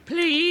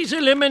 Please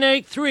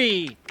eliminate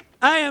 3.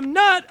 I am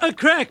not a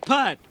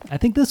crackpot. I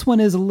think this one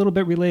is a little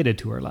bit related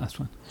to our last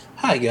one.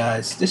 Hi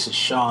guys, this is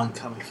Sean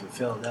coming from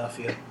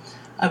Philadelphia.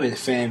 I've been a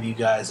fan of you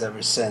guys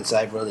ever since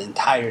I wrote an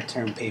entire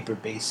term paper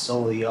based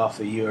solely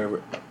off of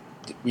your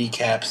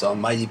recaps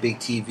on Mighty Big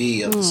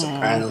TV of The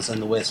Sopranos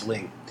and The West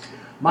Wing.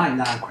 My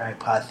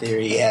non-crackpot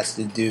theory has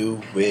to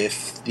do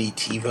with the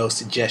TiVo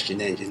suggestion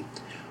engine.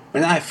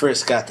 When I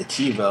first got the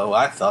TiVo,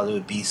 I thought it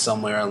would be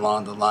somewhere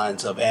along the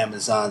lines of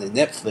Amazon and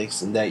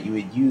Netflix, and that you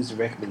would use the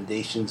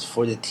recommendations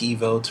for the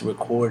TiVo to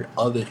record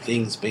other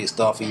things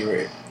based off of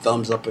your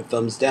thumbs up or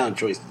thumbs down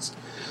choices.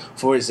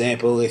 For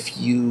example, if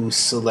you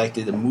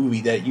selected a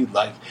movie that you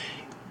liked,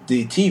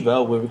 the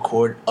TiVo would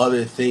record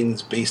other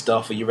things based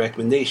off of your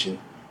recommendation.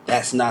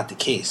 That's not the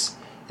case.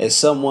 As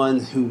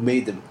someone who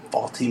made the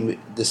faulty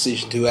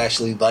decision to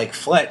actually like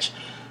Fletch,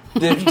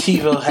 the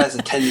TiVo has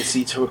a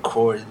tendency to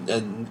record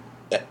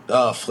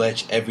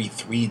Fletch every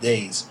 3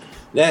 days.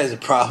 That is a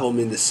problem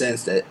in the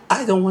sense that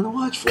I don't want to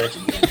watch Fletch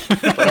again,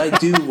 but I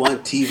do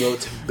want TiVo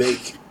to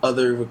make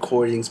other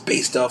recordings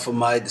based off of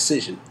my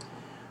decision.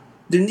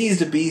 There needs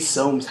to be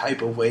some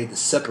type of way to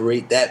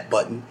separate that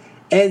button,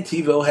 and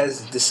TiVo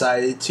has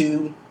decided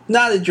to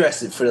not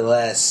address it for the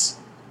last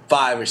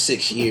 5 or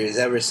 6 years,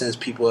 ever since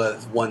people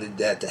have wanted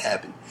that to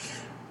happen.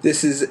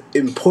 This is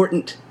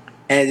important,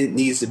 and it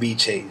needs to be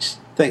changed.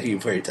 Thank you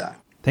for your time.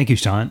 Thank you,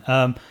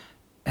 Sean.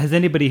 Has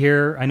anybody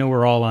here, I know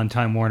we're all on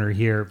Time Warner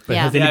here, but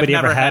has anybody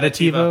ever had a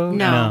TiVo?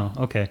 No.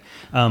 Okay.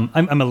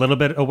 I'm a little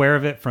bit aware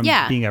of it from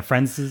being at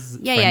friends'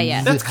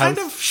 That's kind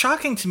of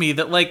shocking to me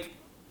that,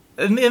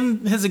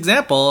 in his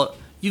example,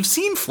 you've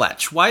seen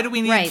Fletch. Why do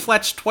we need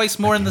Fletch twice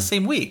more in the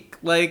same week?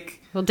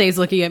 Well, Dave's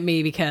looking at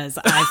me because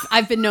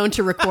I've been known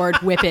to record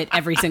Whip It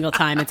every single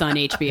time it's on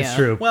HBO. It's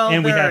true. Well,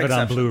 and we have it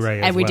on Blu-ray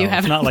as well. And we do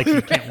have it's not like you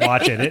can't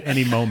watch it at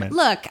any moment.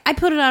 Look, I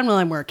put it on while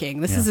I'm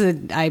working. This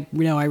is I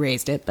know I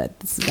raised it, but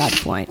this is not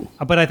the point.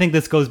 But I think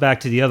this goes back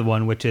to the other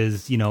one, which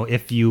is,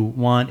 if you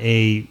want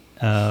a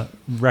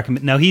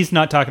recommend. Now, he's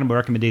not talking about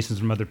recommendations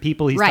from other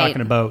people. He's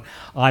talking about,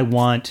 I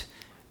want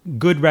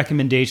good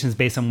recommendations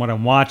based on what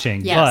I'm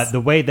watching. Yes. But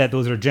the way that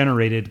those are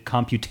generated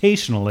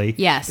computationally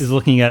is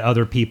looking at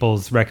other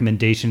people's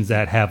recommendations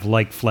that have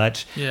liked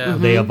Fletch. Yeah.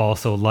 They have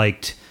also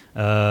liked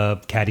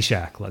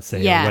Caddyshack, let's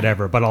say, or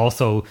whatever. But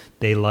also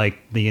they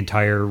liked the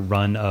entire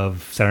run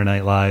of Saturday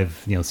Night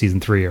Live, season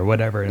 3 or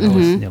whatever.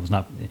 And it was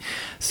not.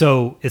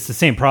 So it's the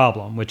same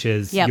problem, which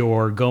is you're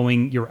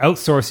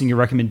outsourcing your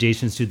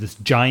recommendations to this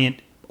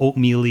giant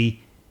oatmeal-y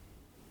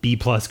B+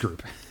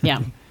 group.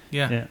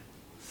 Yeah.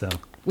 So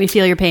we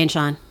feel your pain,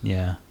 Sean.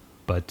 Yeah.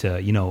 But,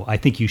 I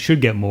think you should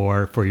get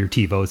more for your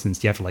TiVo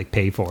since you have to,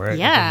 pay for it.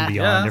 Yeah.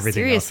 Beyond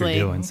everything else you're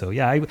doing. So,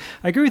 I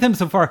agree with him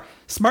so far.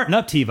 Smarten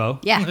up, TiVo.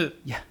 Yeah.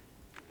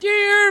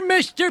 Dear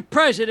Mr.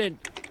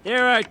 President,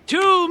 there are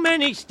too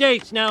many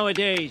states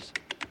nowadays.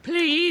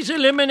 Please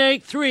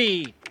eliminate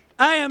 3.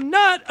 I am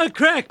not a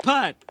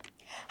crackpot.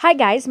 Hi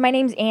guys, my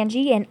name's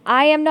Angie, and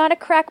I am not a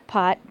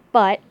crackpot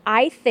but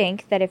I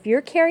think that if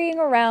you're carrying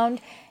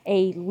around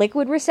a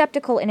liquid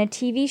receptacle in a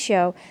TV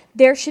show,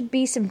 there should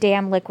be some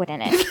damn liquid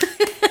in it.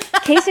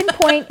 Case in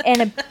point,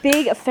 and a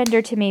big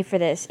offender to me for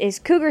this, is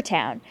Cougar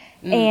Town.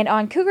 And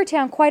on Cougar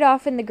Town, quite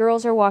often the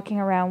girls are walking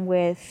around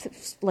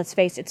with, let's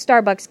face it,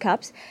 Starbucks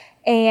cups,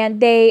 and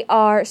they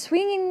are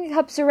swinging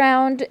cups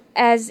around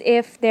as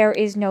if there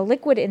is no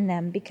liquid in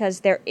them,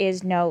 because there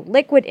is no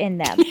liquid in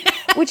them,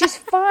 which is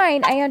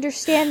fine. I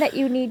understand that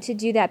you need to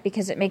do that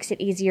because it makes it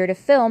easier to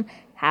film.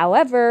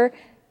 However,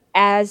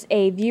 as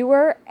a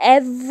viewer,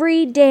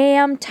 every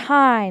damn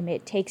time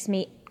it takes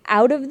me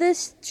out of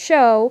this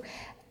show,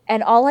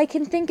 and all I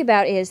can think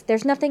about is,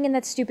 there's nothing in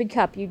that stupid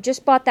cup. You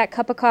just bought that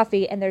cup of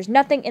coffee, and there's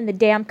nothing in the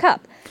damn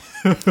cup.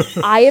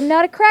 I am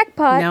not a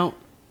crackpot, No.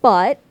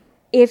 but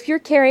if you're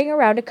carrying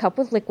around a cup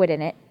with liquid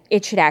in it,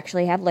 it should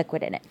actually have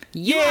liquid in it.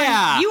 You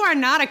are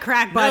not a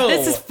crackpot. No.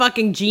 This is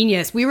fucking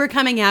genius. We were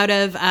coming out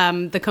of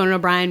the Conan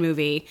O'Brien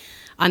movie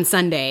on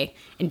Sunday,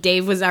 and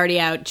Dave was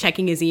already out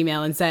checking his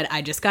email and said,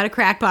 I just got a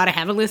crackpot. I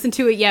haven't listened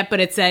to it yet, but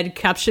it said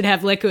cups should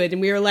have liquid.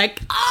 And we were like,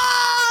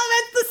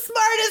 oh, that's the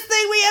smartest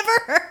thing we ever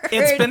heard.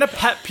 It's been a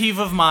pet peeve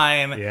of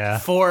mine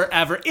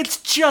forever.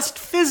 It's just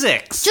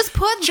physics. Just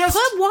put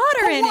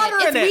water in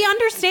it. We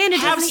understand it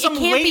Have doesn't. some It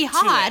can't be weight to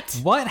hot.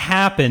 What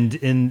happened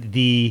in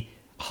the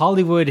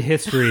Hollywood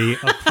history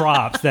of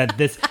props that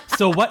this...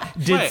 So what,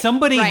 did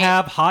somebody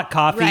have hot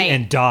coffee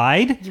and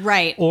died?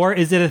 Right. Or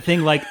is it a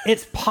thing like,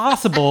 it's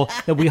possible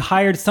that we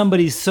hired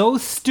somebody so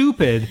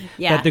stupid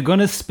that they're going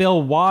to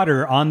spill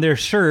water on their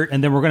shirt,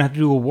 and then we're going to have to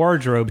do a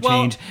wardrobe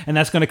change, and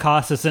that's going to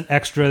cost us an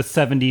extra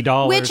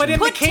 $70. Which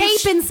put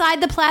tape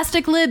inside the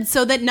plastic lid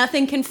so that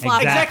nothing can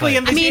flop. Exactly.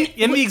 In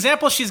the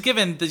example she's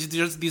given,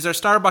 these are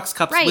Starbucks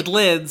cups with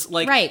lids.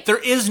 Like, there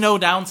is no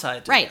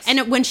downside to this.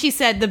 And when she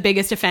said the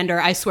biggest offender,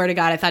 I swear to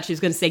God, I thought she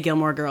was going to say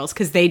Gilmore Girls,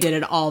 because they did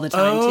it all the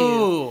time, too.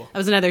 That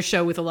was another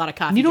show with a lot of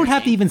coffee. And you don't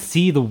have to even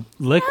see the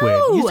liquid.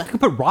 No. You just can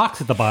put rocks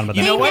at the bottom of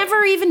that. They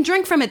never even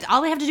drink from it.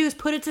 All they have to do is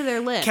put it to their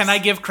lips. Can I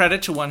give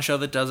credit to one show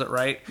that does it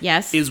right?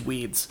 Yes. Is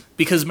Weeds.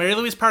 Because Mary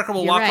Louise Parker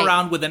will walk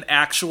around with an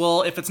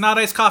actual, if it's not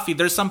iced coffee,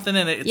 there's something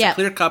in it. It's a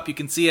clear cup. You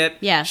can see it.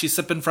 Yeah. She's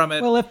sipping from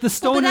it. Well, if the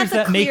stoners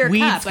that make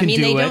weeds can do it.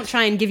 they don't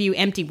try and give you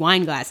empty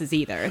wine glasses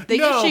either. The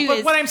no, issue but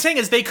is, what I'm saying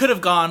is they could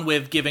have gone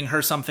with giving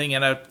her something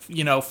in a,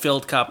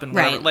 filled cup and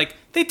whatever. Right. Like,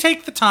 they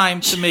take the time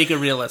to make it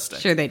realistic.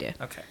 Sure they do.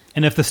 Okay.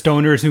 And if the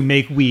stoners who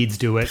make weeds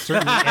do it,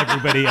 certainly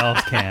everybody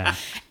else can.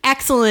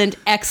 Excellent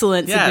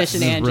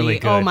submission, Angie. Really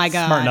good. Oh my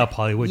God. Smarten up,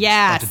 Hollywood.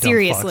 Yeah, Bunch of dumb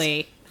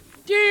seriously.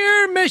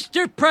 Dear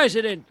Mr.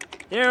 President,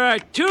 there are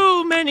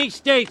too many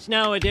states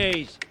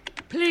nowadays.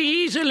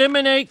 Please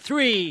eliminate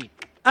 3.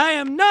 I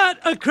am not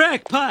a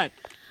crackpot.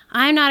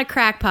 I'm not a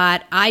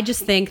crackpot. I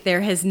just think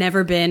there has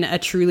never been a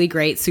truly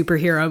great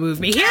superhero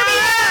movie. Hear me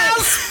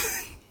out!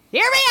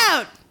 Hear me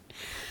out!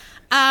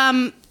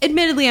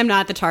 Admittedly, I'm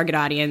not the target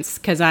audience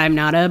because I'm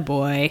not a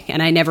boy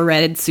and I never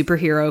read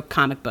superhero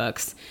comic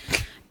books.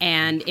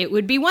 And it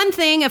would be one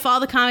thing if all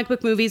the comic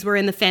book movies were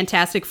in the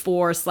Fantastic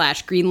Four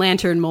 / Green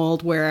Lantern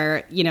mold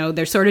where,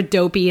 they're sort of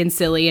dopey and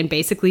silly and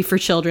basically for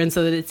children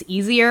so that it's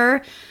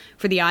easier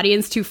for the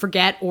audience to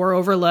forget or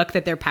overlook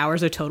that their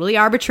powers are totally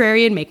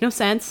arbitrary and make no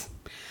sense.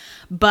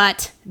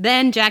 But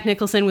then Jack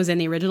Nicholson was in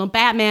the original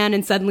Batman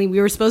and suddenly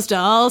we were supposed to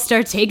all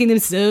start taking them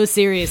so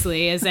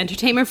seriously as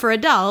entertainment for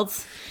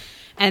adults.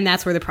 And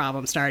that's where the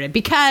problem started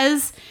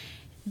because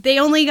they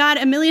only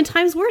got a million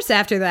times worse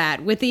after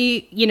that with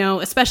the,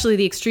 especially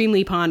the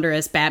extremely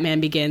ponderous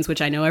Batman Begins,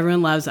 which I know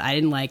everyone loves. I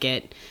didn't like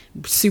it.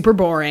 Super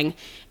boring.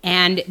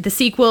 And the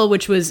sequel,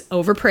 which was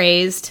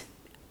overpraised,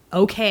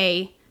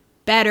 okay,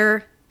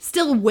 better,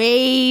 still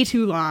way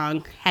too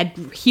long, had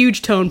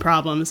huge tone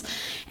problems.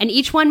 And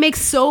each one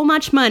makes so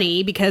much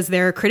money because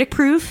they're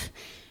critic-proof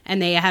and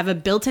they have a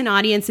built-in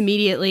audience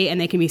immediately, and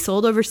they can be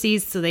sold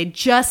overseas, so they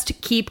just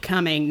keep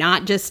coming,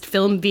 not just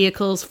film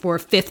vehicles for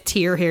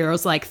fifth-tier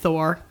heroes like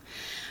Thor,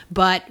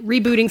 but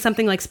rebooting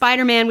something like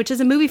Spider-Man, which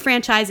is a movie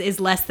franchise, is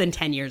less than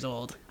 10 years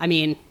old. I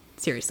mean,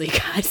 seriously,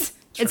 guys,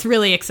 it's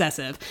really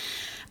excessive.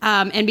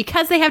 And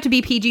because they have to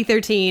be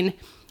PG-13,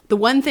 the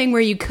one thing where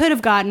you could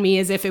have gotten me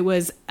is if it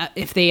was,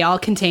 if they all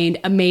contained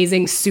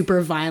amazing,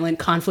 super violent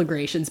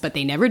conflagrations, but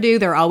they never do.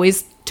 They're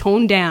always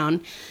toned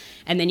down.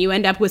 And then you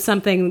end up with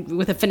something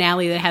with a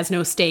finale that has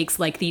no stakes,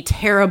 like the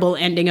terrible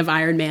ending of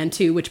Iron Man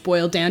 2, which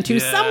boiled down to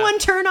someone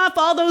turn off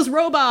all those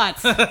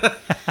robots.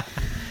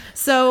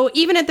 So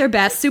even at their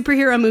best,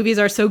 superhero movies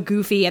are so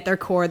goofy at their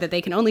core that they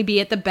can only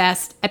be at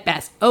best,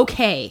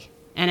 okay.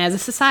 And as a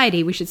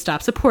society, we should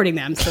stop supporting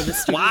them so the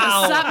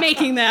studios stop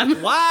making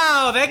them.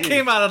 Wow, that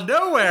came out of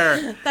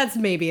nowhere. That's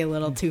maybe a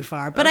little too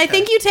far, but I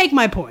think you take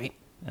my point.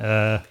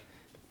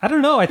 I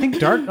don't know. I think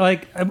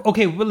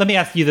okay, well, let me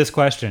ask you this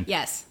question.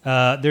 Yes.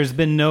 There's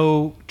been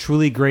no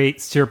truly great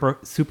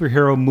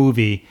superhero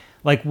movie.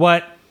 Like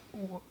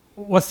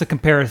what's the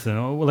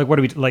comparison? Like what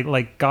do we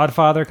like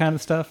Godfather kind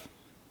of stuff?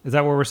 Is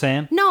that what we're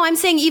saying? No, I'm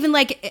saying even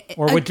like...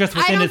 Or just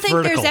within its vertical.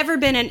 I don't think there's ever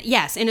been in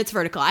its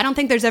vertical. I don't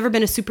think there's ever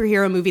been a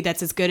superhero movie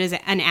that's as good as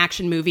an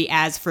action movie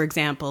as, for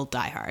example,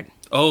 Die Hard.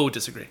 Oh,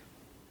 disagree.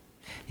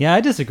 Yeah,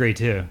 I disagree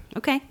too.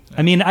 Okay.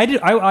 I mean,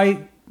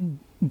 I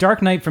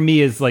Dark Knight for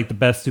me is like the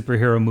best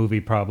superhero movie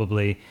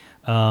probably.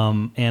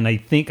 And I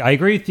think I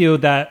agree with you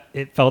that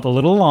it felt a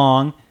little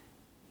long,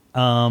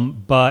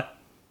 but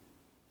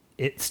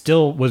it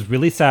still was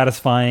really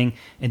satisfying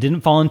and didn't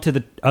fall into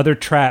the other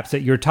traps that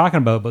you're talking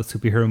about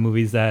superhero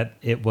movies, that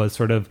it was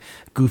sort of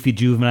goofy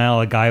juvenile,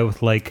 a guy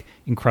with like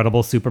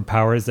incredible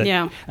superpowers.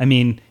 That, I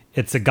mean,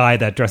 it's a guy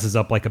that dresses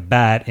up like a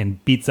bat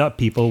and beats up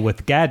people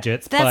with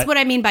gadgets. That's what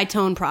I mean by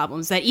tone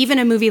problems. That even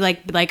a movie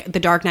like The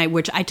Dark Knight,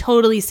 which I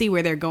totally see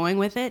where they're going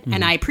with it,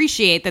 and I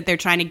appreciate that they're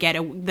trying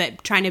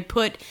to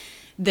put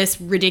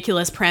this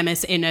ridiculous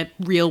premise in a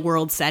real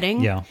world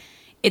setting. Yeah,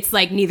 it's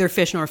like neither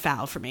fish nor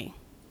fowl for me.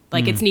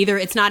 Like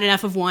it's not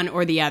enough of one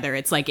or the other.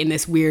 It's like in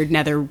this weird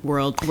nether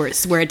world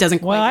where it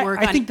doesn't quite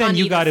work. I think then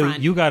you got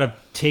to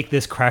take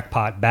this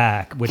crackpot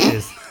back, which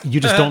is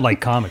you just don't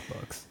like comic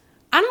books.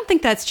 I don't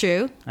think that's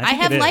true. I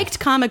have liked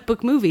comic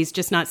book movies,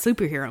 just not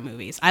superhero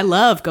movies. I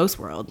love Ghost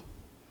World.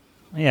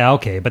 Yeah,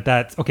 okay, but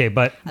that's okay.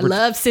 But I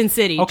love Sin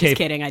City. Okay, just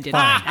kidding. I didn't.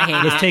 Fine. I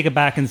hate Let's it. take it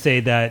back and say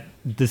that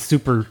the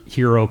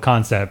superhero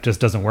concept just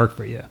doesn't work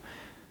for you.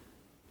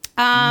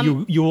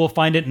 You will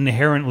find it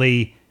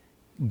inherently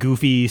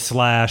goofy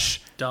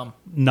 / dumb,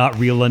 not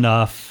real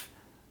enough.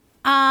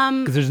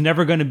 Because there's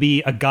never going to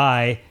be a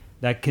guy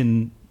that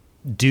can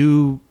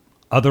do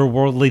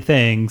otherworldly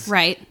things,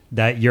 right?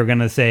 That you're going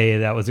to say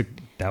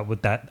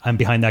that I'm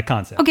behind that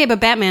concept. Okay, but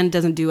Batman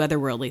doesn't do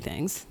otherworldly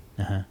things.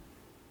 I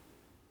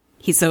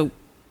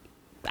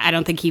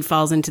don't think he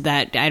falls into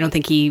that. I don't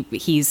think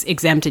he's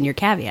exempt in your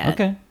caveat.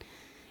 Okay.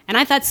 And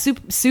I thought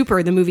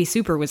the movie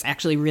Super was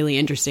actually really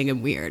interesting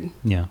and weird.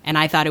 Yeah. And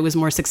I thought it was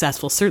more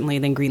successful, certainly,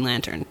 than Green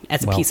Lantern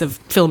as a piece of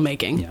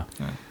filmmaking. Yeah.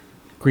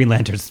 Green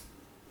Lantern's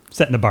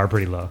setting the bar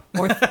pretty low.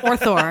 Or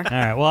Thor. All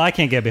right. Well, I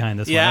can't get behind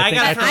this one. I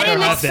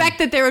didn't expect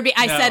that there would be.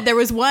 I said there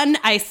was one.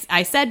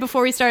 I said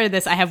before we started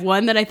this, I have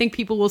one that I think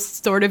people will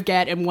sort of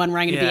get, and one where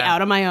I'm going to be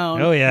out on my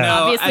own. Oh yeah. No,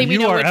 obviously, we you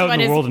know are which out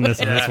one in the is.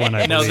 wilderness in this one.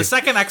 I No, believe. the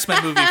second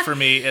X-Men movie for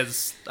me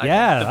is the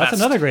that's best.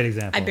 another great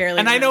example. I barely.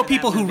 And I know remember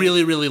people that who movie.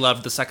 really, really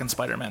loved the second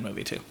Spider-Man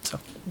movie too. So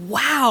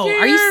Wow, Dear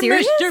are you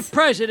serious? Mr.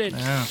 President,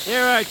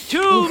 there are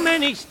too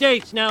many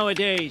states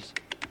nowadays.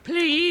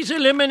 Please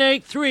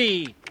eliminate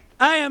 3.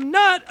 I am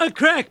not a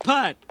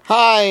crackpot.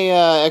 Hi,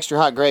 extra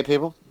hot great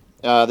people.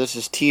 This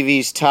is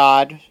TV's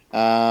Todd.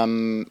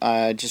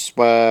 I just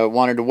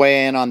wanted to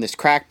weigh in on this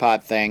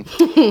crackpot thing.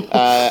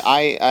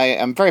 I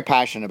am very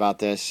passionate about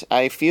this.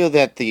 I feel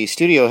that the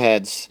studio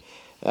heads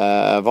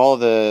of all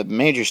the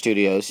major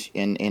studios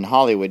in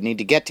Hollywood need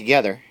to get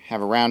together,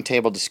 have a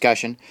roundtable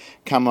discussion,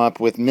 come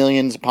up with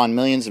millions upon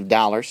millions of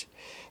dollars,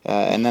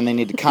 and then they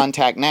need to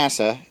contact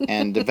NASA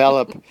and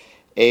develop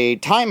a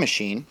time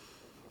machine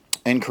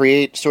and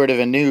create sort of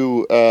a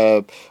new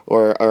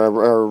or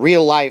a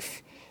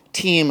real-life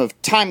team of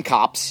time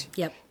cops.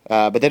 Yep.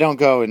 But they don't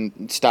go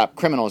and stop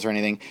criminals or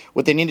anything.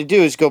 What they need to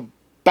do is go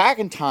back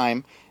in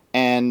time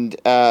and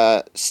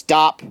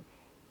stop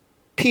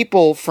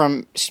people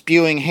from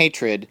spewing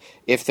hatred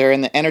if they're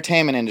in the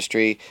entertainment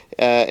industry,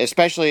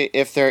 especially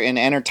if they're in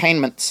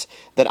entertainments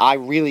that I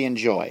really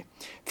enjoy.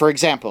 For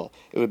example,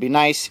 it would be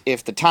nice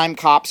if the time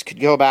cops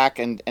could go back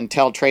and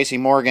tell Tracy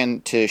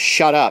Morgan to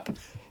shut up,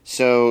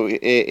 so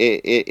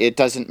it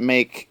doesn't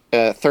make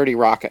 30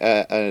 Rock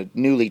a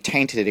newly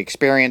tainted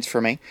experience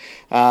for me.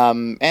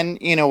 And,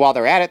 you know, while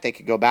they're at it, they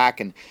could go back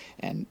and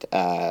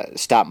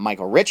stop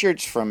Michael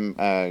Richards from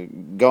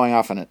going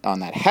off on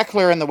that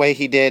heckler in the way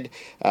he did,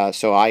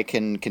 so I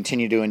can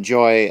continue to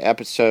enjoy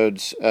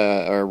episodes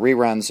or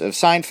reruns of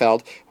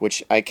Seinfeld,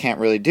 which I can't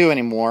really do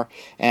anymore.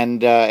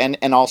 And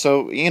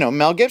also, you know,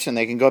 Mel Gibson.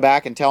 They can go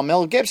back and tell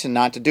Mel Gibson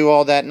not to do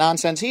all that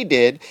nonsense he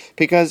did,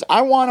 because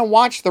I want to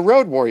watch The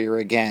Road Warrior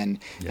again,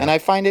 and I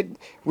find it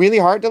really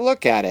hard to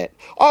look at it.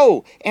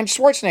 Oh, and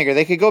Schwarzenegger.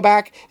 They could go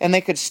back and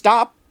they could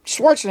stop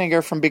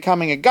Schwarzenegger from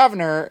becoming a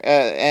governor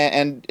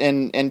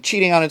and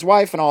cheating on his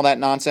wife and all that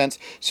nonsense,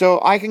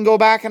 so I can go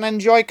back and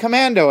enjoy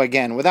Commando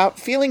again without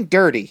feeling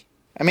dirty.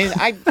 I mean,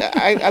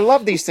 I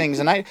love these things,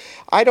 and I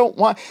don't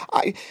want.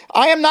 I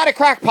am not a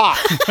crackpot.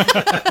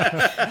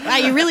 Wow,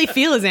 you really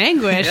feel his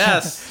anguish.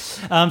 yes.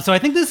 So I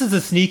think this is a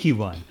sneaky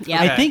one.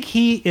 Yeah. I think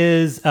he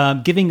is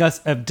giving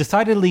us a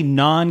decidedly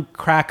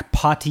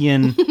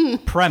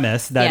non-crackpotian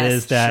premise. That Yes.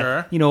 is that,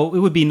 Sure. you know, it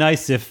would be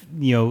nice if,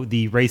 you know,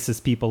 the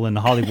racist people in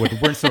Hollywood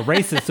weren't so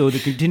racist, so they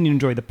continue to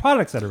enjoy the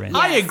products that are in.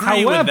 I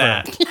agree with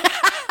that.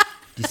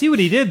 You see what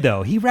he did,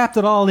 though? He wrapped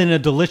it all in a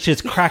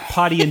delicious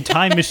crackpotian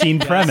time machine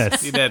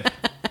premise. He did.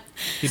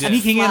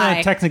 Sneaking in Sly.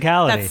 a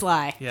technicality. That's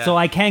sly. Yeah. So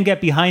I can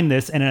get behind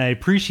this, and I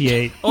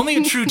appreciate... Only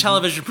a true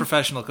television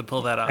professional could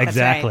pull that off.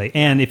 Exactly. right.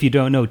 And if you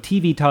don't know,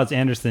 TV Todd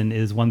Anderson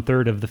is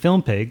 1/3 of the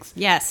Film Pigs.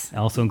 Yes.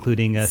 Also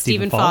including Stephen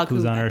Stephen Falk, Falk,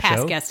 who's who on our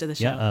past show. guest of the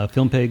show. Yeah,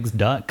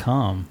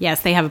 filmpigs.com. Yes,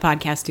 they have a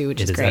podcast too, which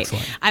It is is great.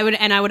 excellent.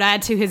 I would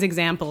add to his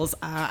examples.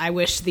 I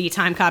wish the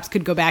time cops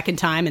could go back in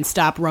time and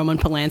stop Roman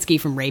Polanski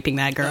from raping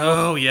that girl.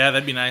 Oh yeah,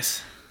 that'd be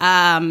nice.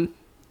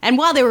 And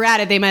while they were at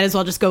it, they might as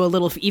well just go a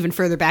little even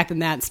further back than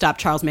that and stop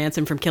Charles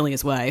Manson from killing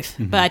his wife.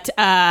 But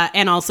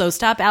and also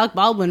stop Alec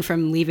Baldwin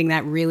from leaving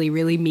that really,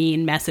 really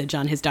mean message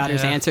on his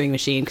daughter's answering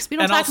machine. Because we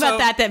don't talk about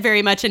that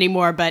very much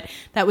anymore, but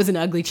that was an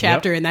ugly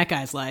chapter in that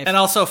guy's life. And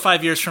also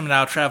 5 years from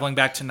now, traveling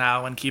back to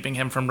now and keeping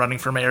him from running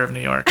for mayor of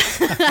New York.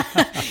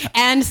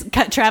 And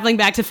traveling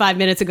back to 5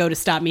 minutes ago to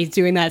stop me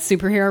doing that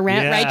superhero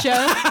rant, right, Joe?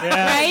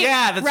 Right?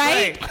 Yeah, that's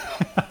right.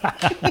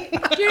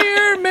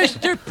 Dear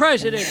Mr.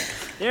 President,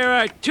 there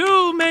are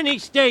too many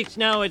states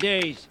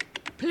nowadays.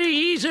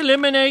 Please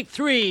eliminate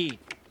 3.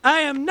 I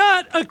am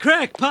not a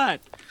crackpot.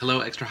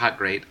 Hello, Extra Hot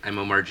Great. I'm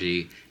Omar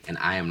G, and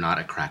I am not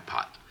a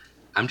crackpot.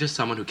 I'm just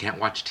someone who can't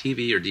watch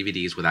TV or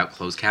DVDs without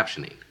closed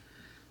captioning.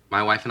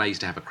 My wife and I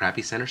used to have a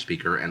crappy center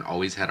speaker and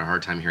always had a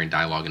hard time hearing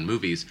dialogue in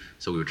movies,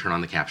 so we would turn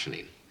on the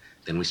captioning.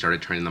 Then we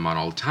started turning them on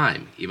all the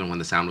time, even when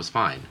the sound was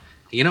fine. And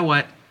you know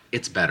what?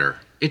 It's better.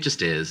 It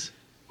just is.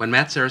 When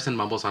Matt Saracen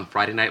mumbles on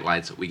Friday Night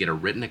Lights, we get a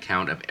written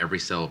account of every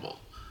syllable.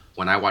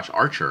 When I watch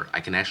Archer,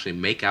 I can actually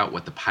make out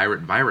what the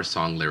Pirate Virus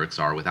song lyrics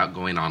are without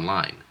going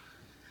online.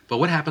 But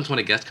what happens when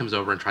a guest comes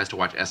over and tries to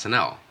watch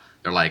SNL?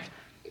 They're like,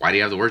 why do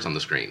you have the words on the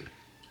screen?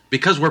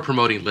 Because we're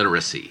promoting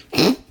literacy.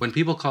 When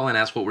people call and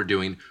ask what we're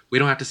doing, we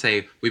don't have to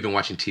say, we've been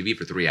watching TV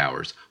for 3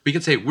 hours. We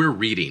can say, we're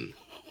reading.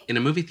 In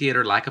a movie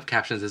theater, lack of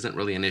captions isn't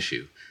really an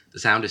issue. The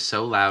sound is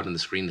so loud and the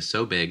screen is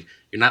so big,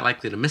 you're not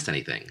likely to miss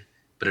anything.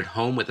 But at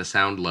home with the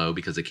sound low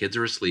because the kids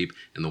are asleep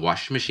and the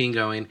washing machine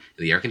going and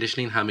the air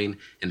conditioning humming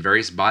and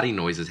various body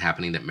noises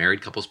happening that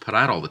married couples put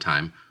out all the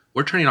time,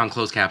 we're turning on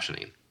closed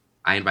captioning.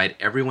 I invite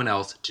everyone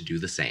else to do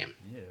the same.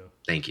 Ew.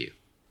 Thank you.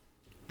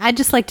 I'd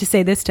just like to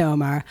say this to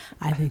Omar.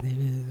 I think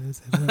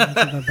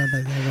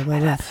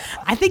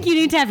you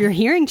need to have your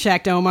hearing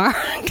checked, Omar,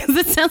 because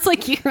it sounds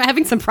like you're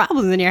having some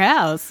problems in your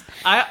house.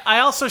 I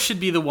also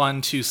should be the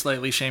one to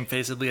slightly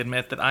shamefacedly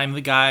admit that I'm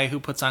the guy who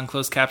puts on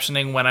closed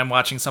captioning when I'm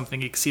watching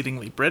something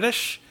exceedingly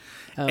British,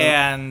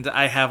 and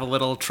I have a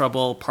little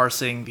trouble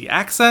parsing the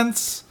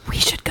accents. We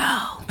should go.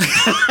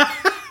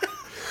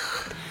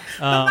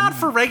 But not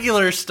for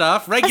regular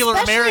stuff, regular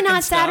Especially American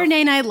not stuff.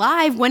 Saturday Night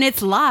Live when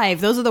it's live.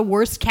 Those are the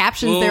worst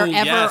captions there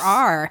ever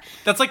are.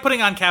 That's like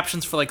putting on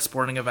captions for like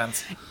sporting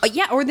events.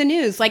 Yeah, or the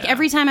news. Like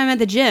every time I'm at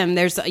the gym,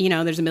 there's a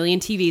million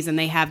TVs and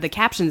they have the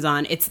captions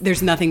on.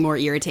 There's nothing more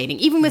irritating,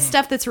 even with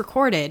stuff that's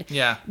recorded.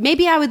 Yeah.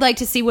 Maybe I would like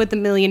to see what the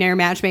Millionaire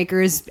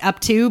Matchmaker is up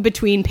to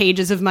between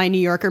pages of my New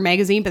Yorker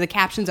magazine, but the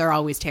captions are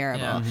always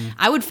terrible. Yeah.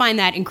 I would find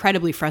that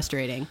incredibly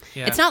frustrating.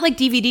 Yeah. It's not like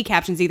DVD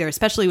captions either,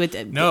 especially with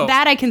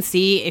that I can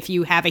see if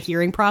you have a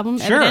hearing problem,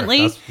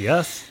 evidently.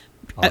 Yes,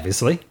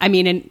 obviously. I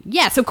mean, and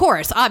yes, of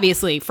course,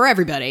 obviously, for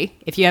everybody.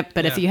 If you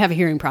have a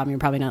hearing problem, you're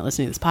probably not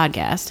listening to this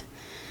podcast.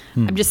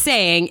 I'm just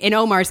saying, in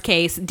Omar's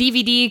case,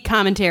 DVD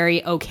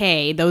commentary,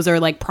 okay, those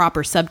are like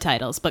proper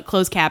subtitles, but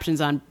closed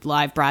captions on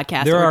live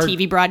broadcasts or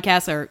TV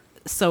broadcasts are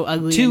so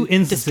ugly. Two and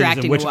instances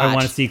distracting in which to watch. I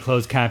want to see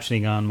closed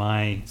captioning on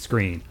my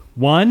screen.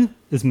 One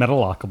is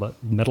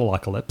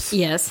Metalocalypse.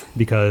 Yes.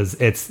 Because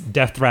it's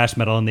death thrash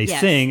metal and they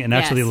sing, and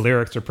actually the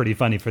lyrics are pretty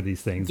funny for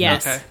these things.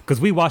 Yes. Because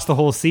we watched the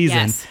whole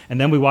season,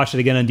 and then we watched it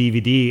again on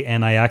DVD,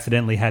 and I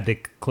accidentally had the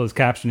closed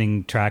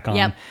captioning track on.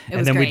 Yep, it and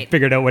was then great. we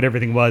figured out what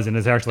everything was, and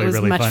it's actually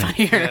really much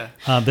funny. funnier.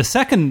 The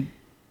second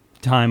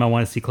time I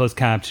want to see closed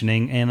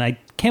captioning, and I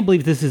can't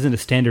believe this isn't a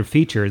standard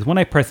feature, is when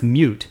I press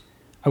mute,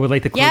 I would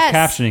like the closed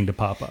captioning to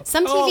pop up.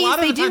 Some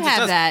TVs, they do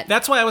have that.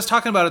 That's why I was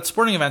talking about at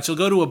sporting events. You'll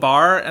go to a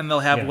bar and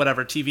they'll have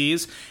whatever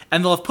TVs,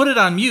 and they'll have put it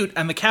on mute,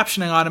 and the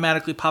captioning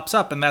automatically pops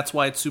up, and that's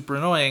why it's super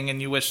annoying,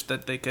 and you wish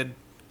that they could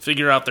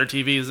figure out their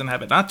TVs and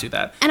have it not do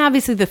that. And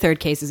obviously the third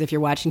case is if you're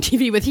watching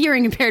TV with a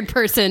hearing impaired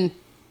person,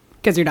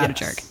 because you're not a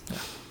jerk.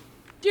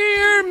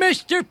 Dear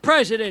Mr.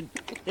 President,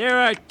 there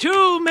are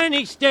too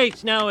many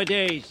states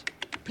nowadays.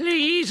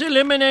 Please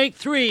eliminate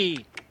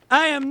 3.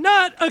 I am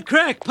not a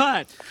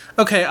crackpot.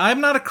 Okay, I'm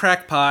not a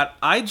crackpot.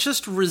 I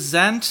just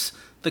resent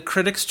the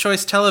Critics'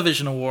 Choice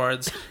Television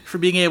Awards for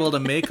being able to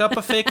make up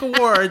a fake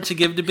award to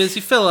give to Busy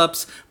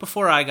Phillips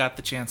before I got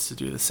the chance to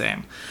do the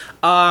same.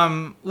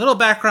 Little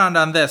background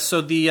on this.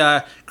 So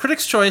the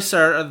Critics' Choice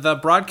are the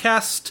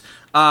broadcast...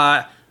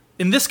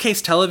 in this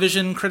case,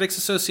 Television Critics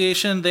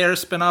Association. They're a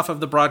spinoff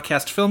of the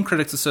Broadcast Film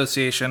Critics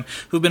Association,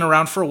 who've been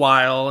around for a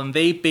while, and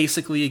they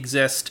basically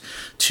exist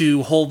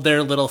to hold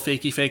their little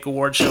fakey fake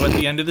award show at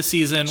the end of the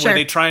season, where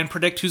they try and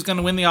predict who's going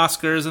to win the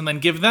Oscars and then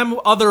give them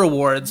other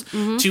awards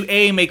to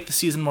A, make the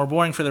season more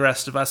boring for the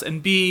rest of us,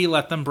 and B,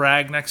 let them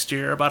brag next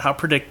year about how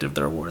predictive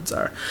their awards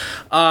are.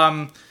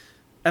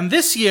 And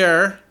this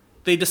year,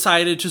 they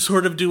decided to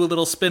sort of do a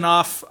little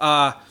spin-off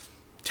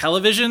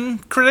television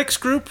critics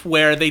group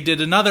where they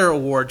did another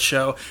award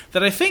show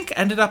that I think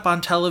ended up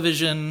on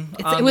television.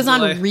 It was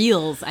on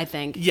Reels, I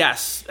think.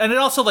 Yes, and it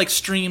also like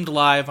streamed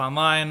live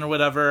online or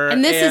whatever.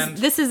 And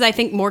this is I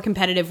think more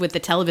competitive with the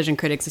Television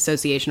Critics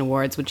Association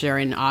Awards, which are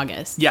in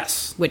August.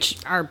 Yes, which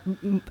are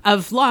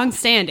of long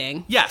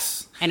standing.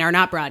 Yes. And are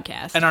not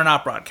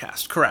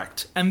broadcast.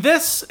 Correct. And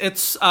this,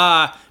 it's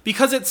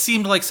because it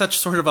seemed like such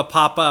sort of a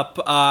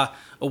pop-up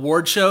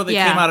award show that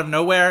came out of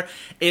nowhere.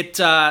 It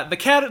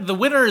the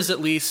winners at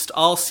least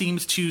all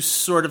seemed to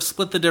sort of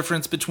split the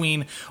difference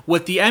between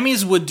what the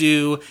Emmys would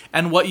do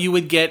and what you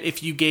would get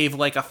if you gave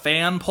like a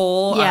fan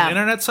poll on an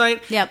internet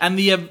site. Yep. And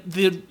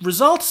the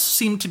results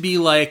seemed to be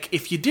like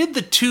if you did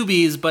the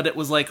Tubies, but it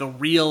was like a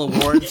real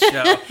awards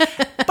show.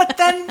 But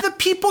then the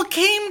people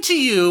came to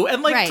you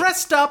and like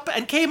dressed up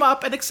and came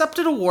up and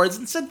accepted awards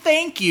and said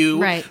thank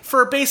you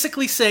for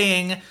basically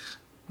saying,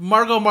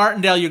 Margot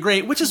Martindale, you're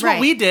great, which is what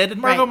we did. And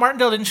Margot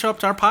Martindale didn't show up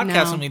to our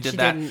podcast when we did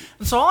that. Didn't.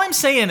 And so all I'm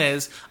saying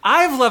is,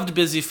 I've loved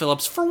Busy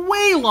Phillips for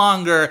way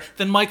longer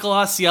than Michael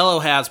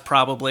Ausiello has,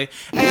 probably.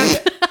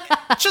 And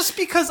just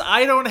because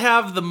I don't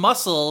have the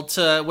muscle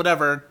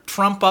to,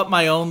 trump up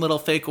my own little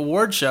fake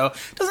award show,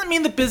 doesn't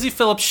mean that Busy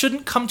Phillips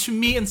shouldn't come to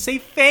me and say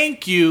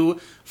thank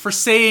you for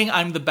saying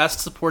I'm the best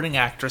supporting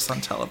actress on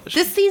television.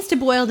 This seems to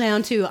boil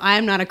down to, I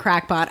am not a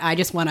crackpot, I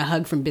just want a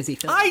hug from Busy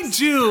Phillips. I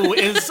do,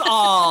 is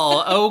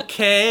all,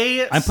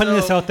 okay? I'm putting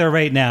this out there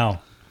right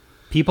now.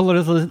 People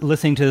are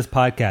listening to this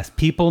podcast.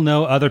 People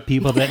know other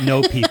people that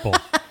know people.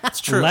 It's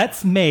true.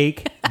 Let's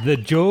make the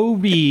Joe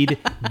Reed,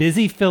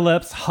 Busy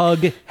Phillips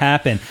hug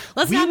happen.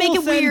 Let's not make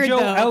it weird, Joe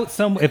though. Out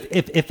some, if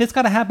it's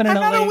got to happen in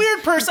LA. I'm not a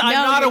weird person. No,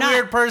 I'm not a you're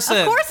weird person.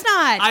 Of course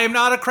not. I am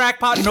not a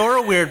crackpot nor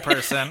a weird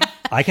person.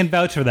 I can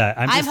vouch for that.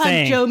 I've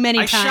hugged Joe many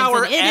times. I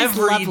shower and it is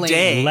every lovely.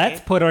 day.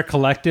 Let's put our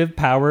collective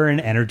power and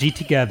energy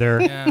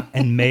together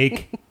and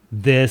make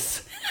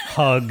this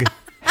hug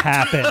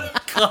happen.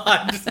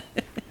 God.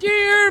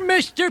 Dear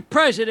Mr.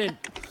 President,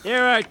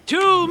 there are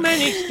too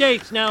many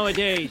states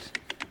nowadays.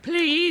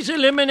 Please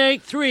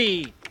eliminate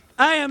 3.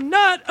 I am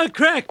not a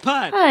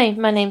crackpot. Hi,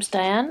 my name's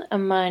Diane,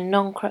 and my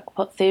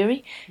non-crackpot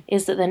theory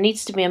is that there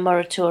needs to be a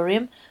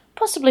moratorium,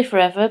 possibly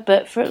forever,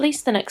 but for at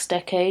least the next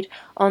decade,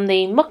 on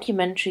the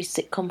mockumentary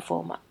sitcom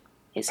format.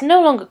 It's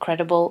no longer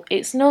credible,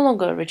 it's no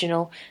longer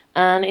original,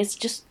 and it's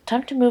just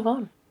time to move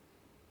on.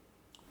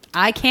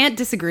 I can't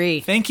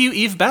disagree. Thank you,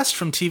 Eve Best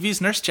from TV's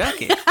Nurse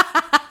Jackie.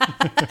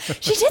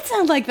 She did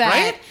sound like that.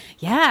 Right?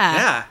 Yeah.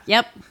 Yeah.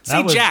 Yep.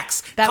 Say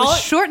Jax. That was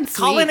short and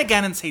sweet. Call in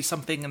again and say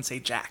something and say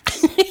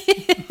Jax.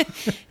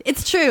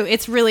 It's true.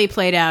 It's really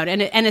played out.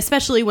 And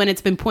especially when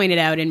it's been pointed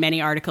out in many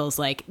articles,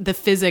 like the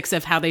physics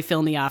of how they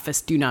film The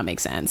Office do not make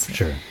sense.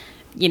 Sure.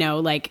 You know,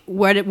 like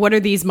what are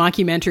these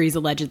mockumentaries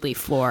allegedly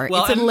for?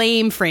 Well, it's a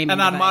lame framing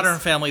And on device. Modern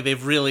Family,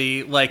 they've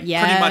really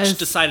pretty much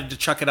decided to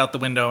chuck it out the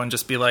window and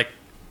just be like,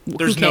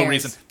 there's no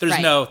reason.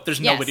 There's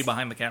nobody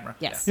behind the camera.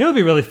 Yes. You know what would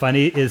be really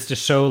funny is to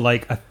show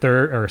like a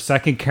third or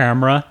second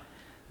camera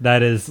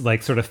that is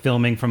like sort of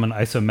filming from an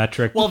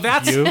isometric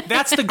view.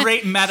 That's the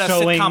great meta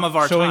sitcom of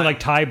our showing time. like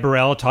Ty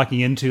Burrell talking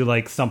into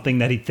like something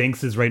that he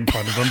thinks is right in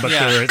front of him, but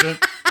there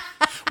isn't.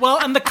 Well,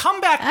 and the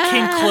Comeback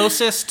came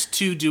closest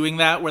to doing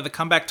that, where the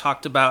Comeback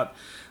talked about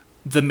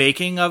the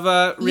making of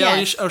a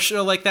reality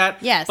show like that.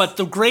 Yes. But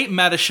the great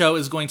meta show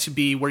is going to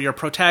be where your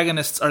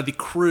protagonists are the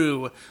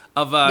crew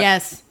of a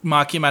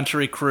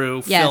mockumentary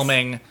crew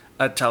filming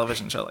a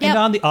television show. And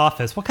on The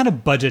Office, what kind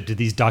of budget do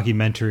these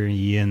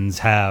documentarians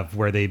have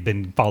where they've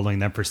been following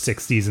them for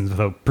 6 seasons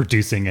without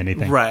producing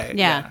anything? Right.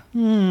 Yeah.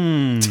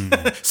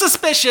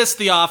 Suspicious,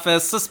 The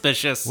Office.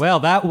 Suspicious. Well,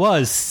 that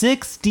was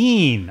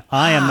 16.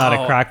 I am not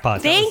a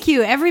crackpot. Thank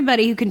you,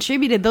 everybody who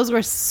contributed. Those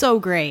were so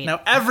great.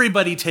 Now,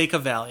 everybody take a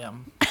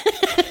Valium.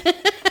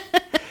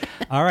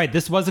 All right,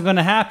 this wasn't going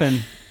to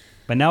happen,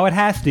 but now it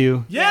has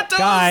to. Yeah, it does.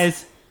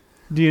 Guys,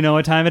 do you know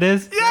what time it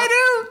is? Yeah, I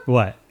do.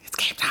 What? It's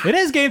game time. It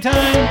is game time.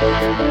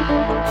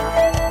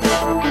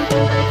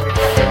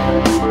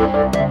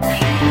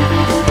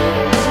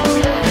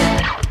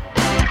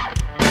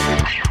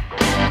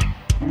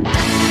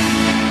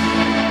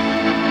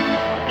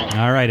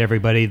 All right,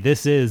 everybody.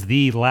 This is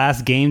the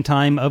last game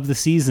time of the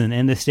season,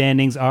 and the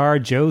standings are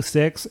Joe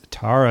 6,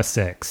 Tara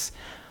 6.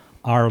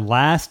 Our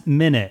last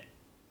minute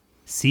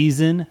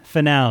season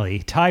finale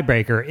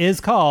tiebreaker is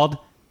called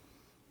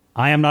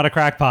I Am Not a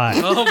Crackpot.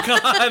 Oh,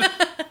 God.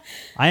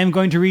 I am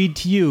going to read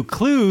to you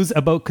clues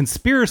about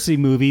conspiracy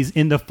movies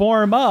in the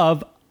form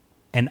of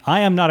an I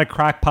Am Not a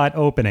Crackpot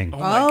opening. Oh,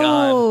 my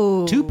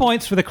God. 2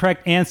 points for the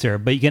correct answer,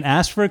 but you can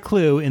ask for a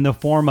clue in the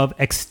form of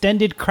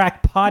extended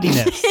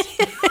crackpottiness.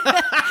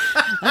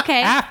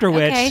 Okay. After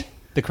which,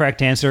 the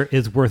correct answer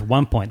is worth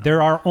 1 point.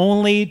 There are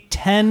only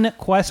 10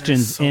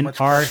 questions in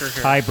our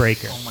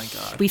tiebreaker. Oh, my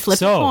God. We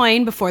flipped a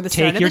coin before the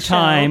start of the show. Take your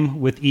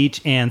time with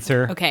each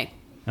answer.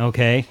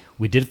 Okay.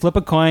 We did flip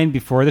a coin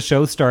before the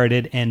show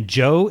started, and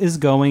Joe is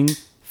going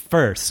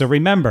first. So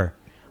remember,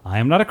 I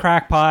am not a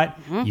crackpot.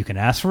 Mm-hmm. You can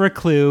ask for a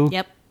clue.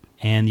 Yep.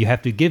 And you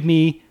have to give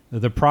me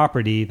the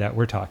property that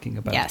we're talking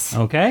about. Yes.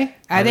 Okay?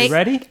 Are they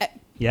ready?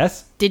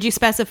 Yes? Did you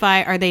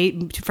specify, are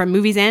they from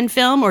movies and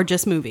film or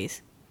just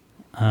movies?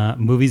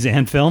 Movies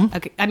and film.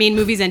 Okay, I mean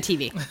movies and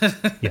TV.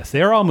 Yes,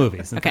 they're all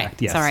movies. Okay,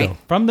 fact. Yes, sorry. So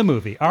from the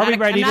movie. Are we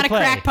ready to play? I'm not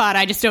a crackpot.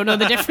 I just don't know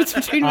the difference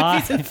between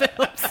movies and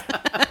films.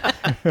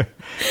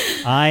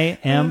 I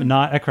am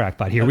not a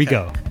crackpot. Here we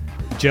go.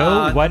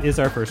 Joe, what is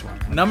our first one?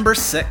 Number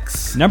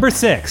 6. Number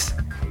 6.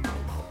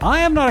 I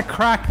am not a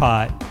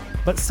crackpot,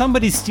 but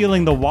somebody's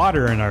stealing the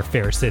water in our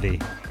fair city.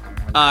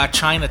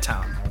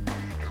 Chinatown.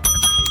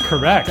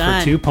 Correct,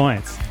 Done. for 2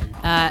 points.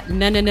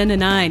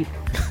 9.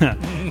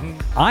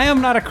 I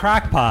am not a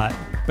crackpot,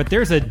 but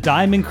there's a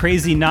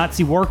diamond-crazy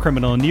Nazi war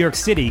criminal in New York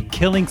City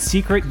killing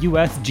secret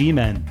U.S.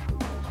 G-men.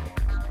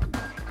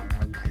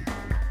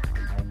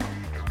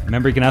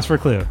 Remember, you can ask for a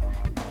clue.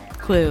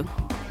 Clue.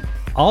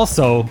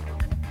 Also,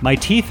 my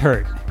teeth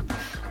hurt.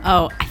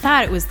 Oh, I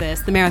thought it was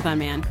this. The Marathon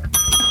Man.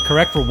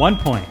 Correct for 1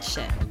 point.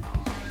 Shit.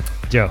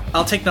 Joe.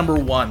 I'll take number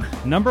 1.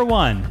 Number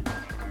 1.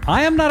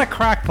 I am not a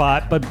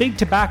crackpot, but Big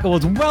Tobacco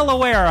is well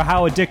aware of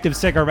how addictive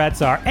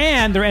cigarettes are,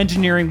 and they're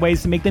engineering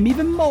ways to make them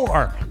even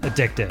more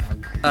addictive.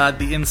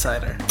 The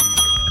Insider.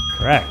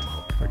 Correct.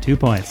 For 2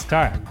 points.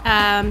 Tara.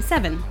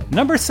 7.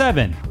 Number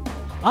 7.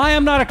 I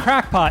am not a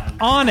crackpot.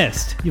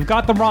 Honest. You've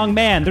got the wrong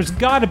man. There's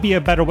got to be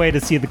a better way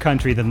to see the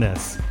country than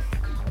this.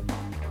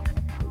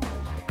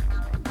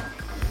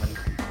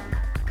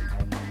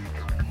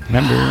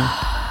 Remember.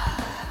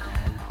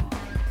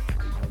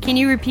 Can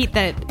you repeat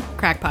that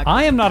crackpot?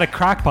 I am not a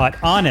crackpot.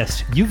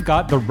 Honest. You've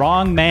got the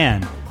wrong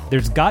man.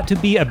 There's got to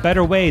be a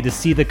better way to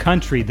see the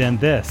country than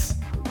this.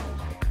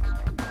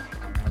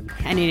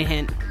 I need a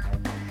hint.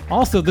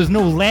 Also, there's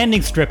no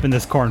landing strip in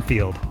this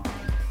cornfield.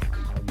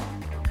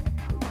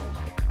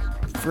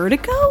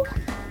 Vertigo?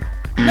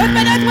 North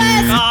by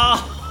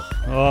Northwest!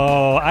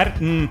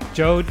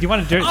 Joe, do you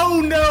want to do? Oh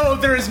no,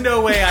 there is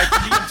no way I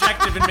can be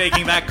objective in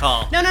making that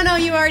call. No,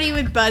 you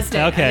already buzzed it.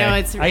 Okay. No,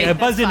 it's I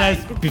buzzed in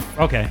as.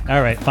 Okay,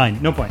 all right,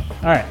 fine, no point.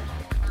 All right.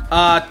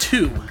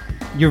 2.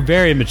 You're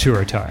very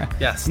mature, Tara.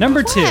 Yes.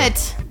 Number 2.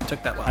 What?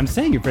 Took that one. I'm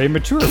saying you're very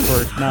mature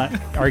for not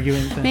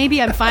arguing. Things. Maybe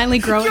I'm finally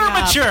growing You're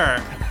up.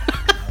 mature.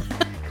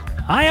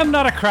 I am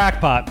not a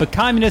crackpot, but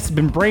communists have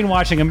been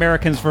brainwashing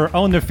Americans for their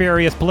own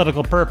nefarious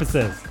political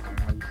purposes.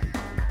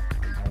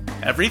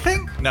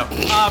 Everything? No.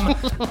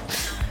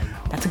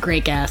 That's a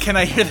great guess. Can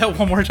I hear that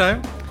one more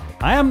time?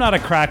 I am not a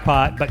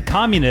crackpot, but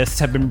communists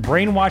have been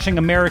brainwashing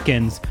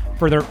Americans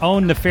for their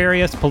own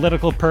nefarious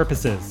political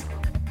purposes.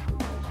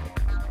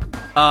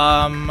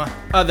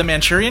 The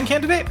Manchurian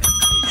Candidate?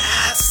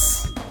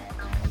 Yes!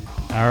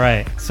 All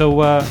right, so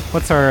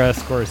what's our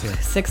scores here?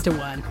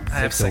 6-1. I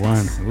have 6.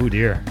 6-1. Ooh,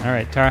 dear. All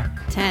right, Tara.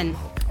 10.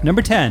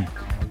 Number 10.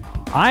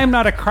 I am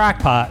not a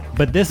crackpot,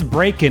 but this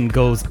break-in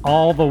goes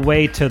all the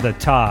way to the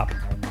top.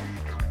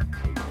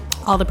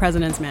 All the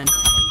President's Men.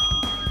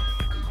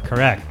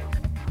 Correct.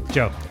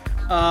 Joe.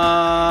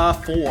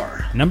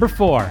 4. Number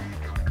 4.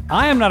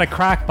 I am not a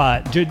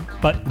crackpot, I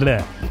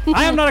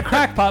am not a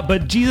crackpot,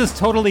 but Jesus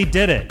totally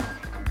did it.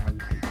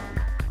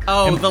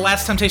 Oh, The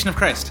Last Temptation of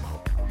Christ.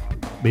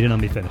 We didn't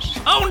let me finish.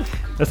 Oh!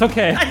 That's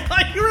okay. I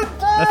thought you were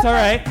That's all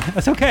right.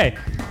 That's okay.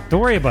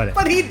 Don't worry about it.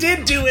 But he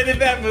did do it in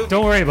that movie.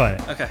 Don't worry about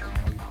it. Okay.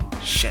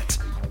 Shit.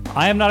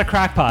 I am not a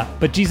crackpot,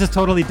 but Jesus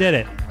totally did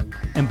it.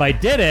 And by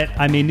did it,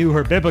 I mean knew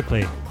her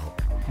biblically.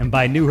 And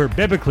by knew her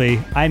biblically,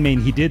 I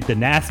mean he did the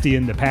nasty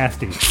and the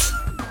pasty.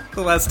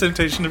 The Last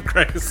Temptation of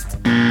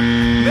Christ.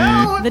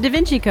 No! The Da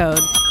Vinci Code.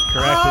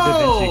 Correct, the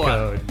Da Vinci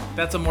Code.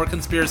 That's a more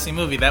conspiracy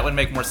movie. That would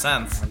make more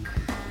sense.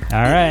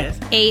 All right.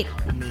 8.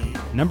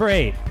 Number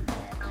 8.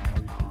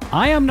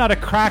 I am not a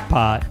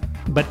crackpot,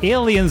 but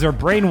aliens are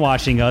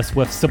brainwashing us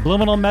with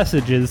subliminal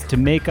messages to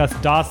make us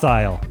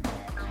docile.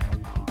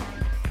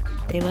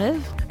 They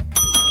Live?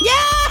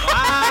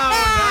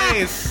 Wow,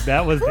 nice.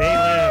 That was They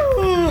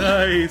Live.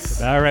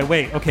 Nice. All right,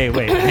 wait.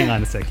 Hang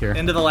on a sec here.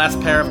 Into the last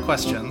pair of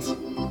questions.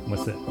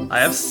 What's it? I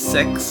have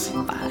 6.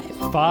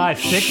 5.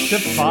 6 to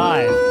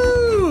 5.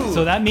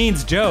 So that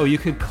means, Joe, you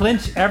could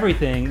clinch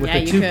everything with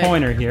the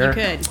 2-pointer here. You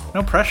could.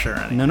 No pressure. Or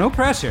anything. No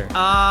pressure.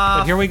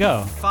 But here we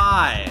go.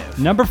 5.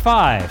 Number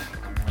 5.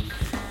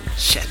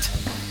 Shit.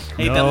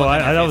 Hate No, that look on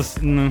that your was.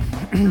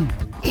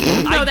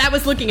 face. No, that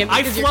was looking at me.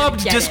 I 'cause you're gonna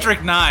flubbed get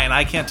District 9.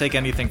 I can't take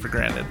anything for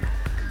granted.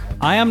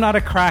 I am not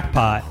a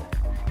crackpot,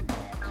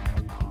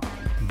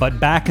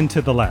 but back and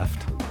to the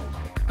left.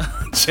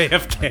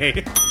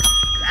 JFK.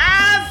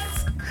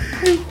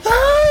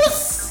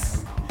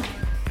 Yes!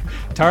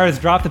 Tara's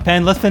dropped the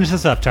pen. Let's finish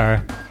this up,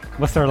 Tara.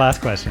 What's our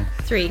last question?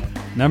 3.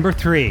 Number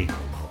 3.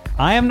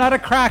 I am not a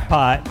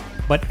crackpot,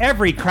 but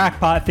every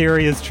crackpot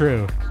theory is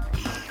true.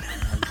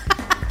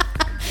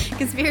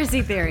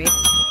 Conspiracy theory.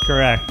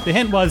 Correct. The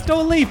hint was,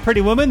 don't leave,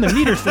 pretty woman. The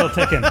meter's still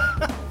ticking.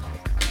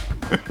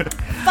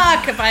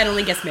 Fuck, if I'd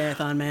only guessed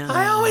Marathon Man.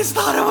 I always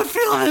thought it would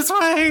feel this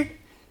way.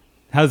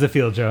 How's it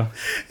feel, Joe?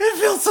 It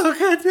feels so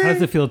good, dude.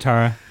 How's it feel,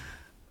 Tara?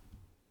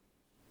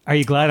 Are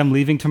you glad I'm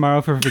leaving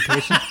tomorrow for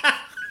vacation?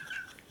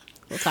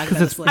 We'll talk about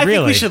this later. I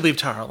think we should leave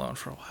Tara alone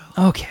for a while.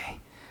 Okay.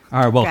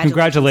 All right, well,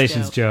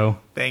 congratulations, Joe.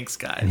 Thanks,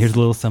 guys. And here's a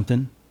little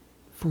something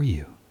for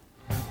you.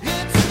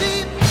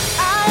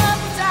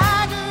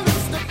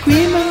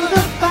 Cream of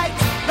the fight,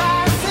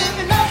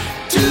 rising up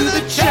to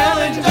the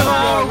challenge of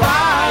our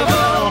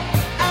rival.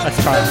 That's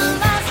Tara.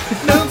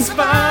 No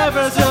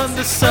survivors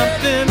under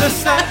something to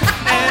say,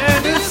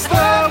 and it's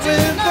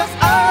flowing the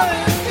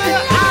eye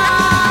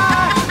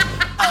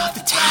of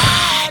the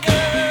time.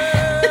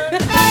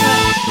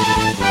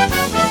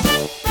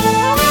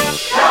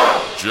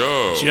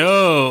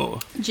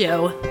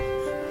 Joe.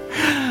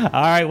 All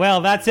right,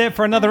 well, that's it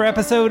for another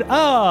episode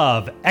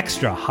of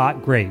Extra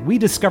Hot Great. We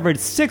discovered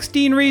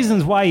 16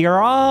 reasons why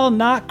you're all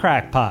not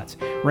crackpots,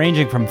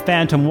 ranging from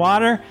phantom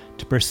water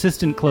to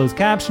persistent closed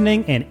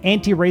captioning and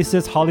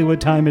anti-racist Hollywood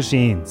time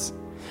machines.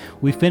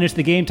 We finished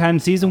the Game Time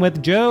season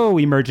with Joe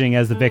emerging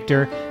as the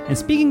victor. And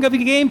speaking of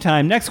Game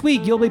Time, next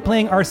week you'll be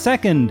playing our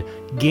second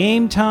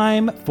Game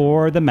Time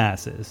for the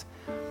Masses.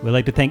 We'd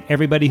like to thank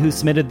everybody who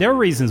submitted their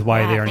reasons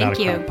why they are not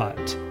a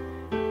crackpot.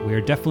 We're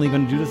definitely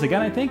going to do this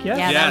again, I think, yes?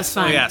 Yeah, that was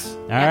fun. Oh, yes.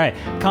 All right.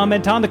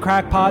 Comment on the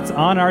crackpots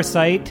on our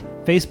site,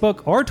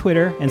 Facebook, or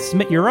Twitter, and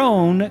submit your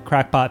own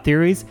crackpot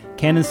theories,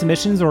 canon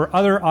submissions, or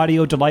other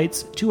audio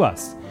delights to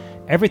us.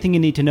 Everything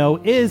you need to know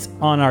is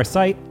on our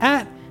site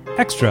at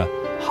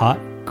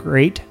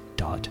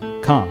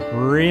extrahotgreat.com.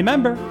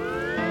 Remember,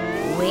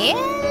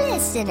 we're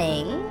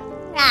listening.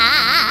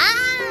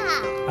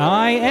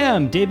 I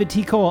am David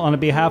T. Cole on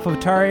behalf of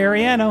Tara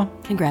Ariano.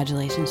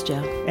 Congratulations,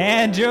 Joe.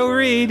 And Joe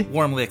Reed.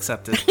 Warmly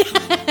accepted.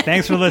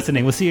 Thanks for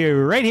listening. We'll see you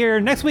right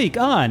here next week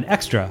on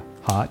Extra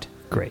Hot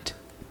Great.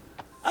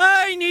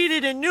 I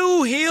needed a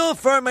new heel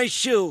for my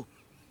shoe.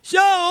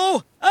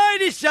 So I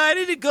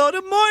decided to go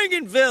to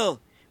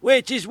Morganville,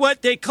 which is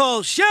what they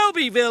call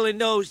Shelbyville in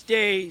those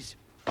days.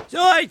 So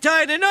I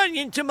tied an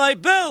onion to my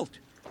belt,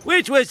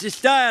 which was the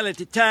style at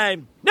the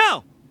time.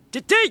 Now,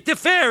 to take the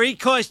ferry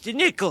cost a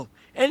nickel.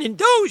 And in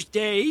those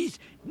days,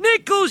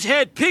 nickels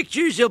had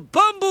pictures of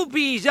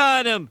bumblebees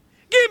on them.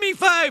 Give me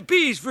 5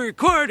 bees for a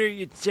quarter,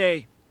 you'd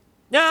say.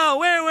 Now,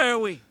 where were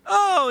we?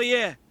 Oh,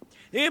 yeah.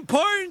 The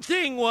important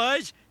thing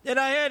was that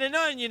I had an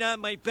onion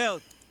on my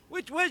belt,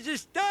 which was the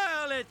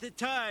style at the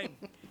time.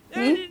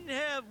 They didn't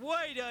have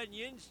white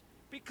onions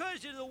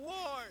because of the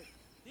war.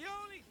 The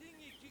only thing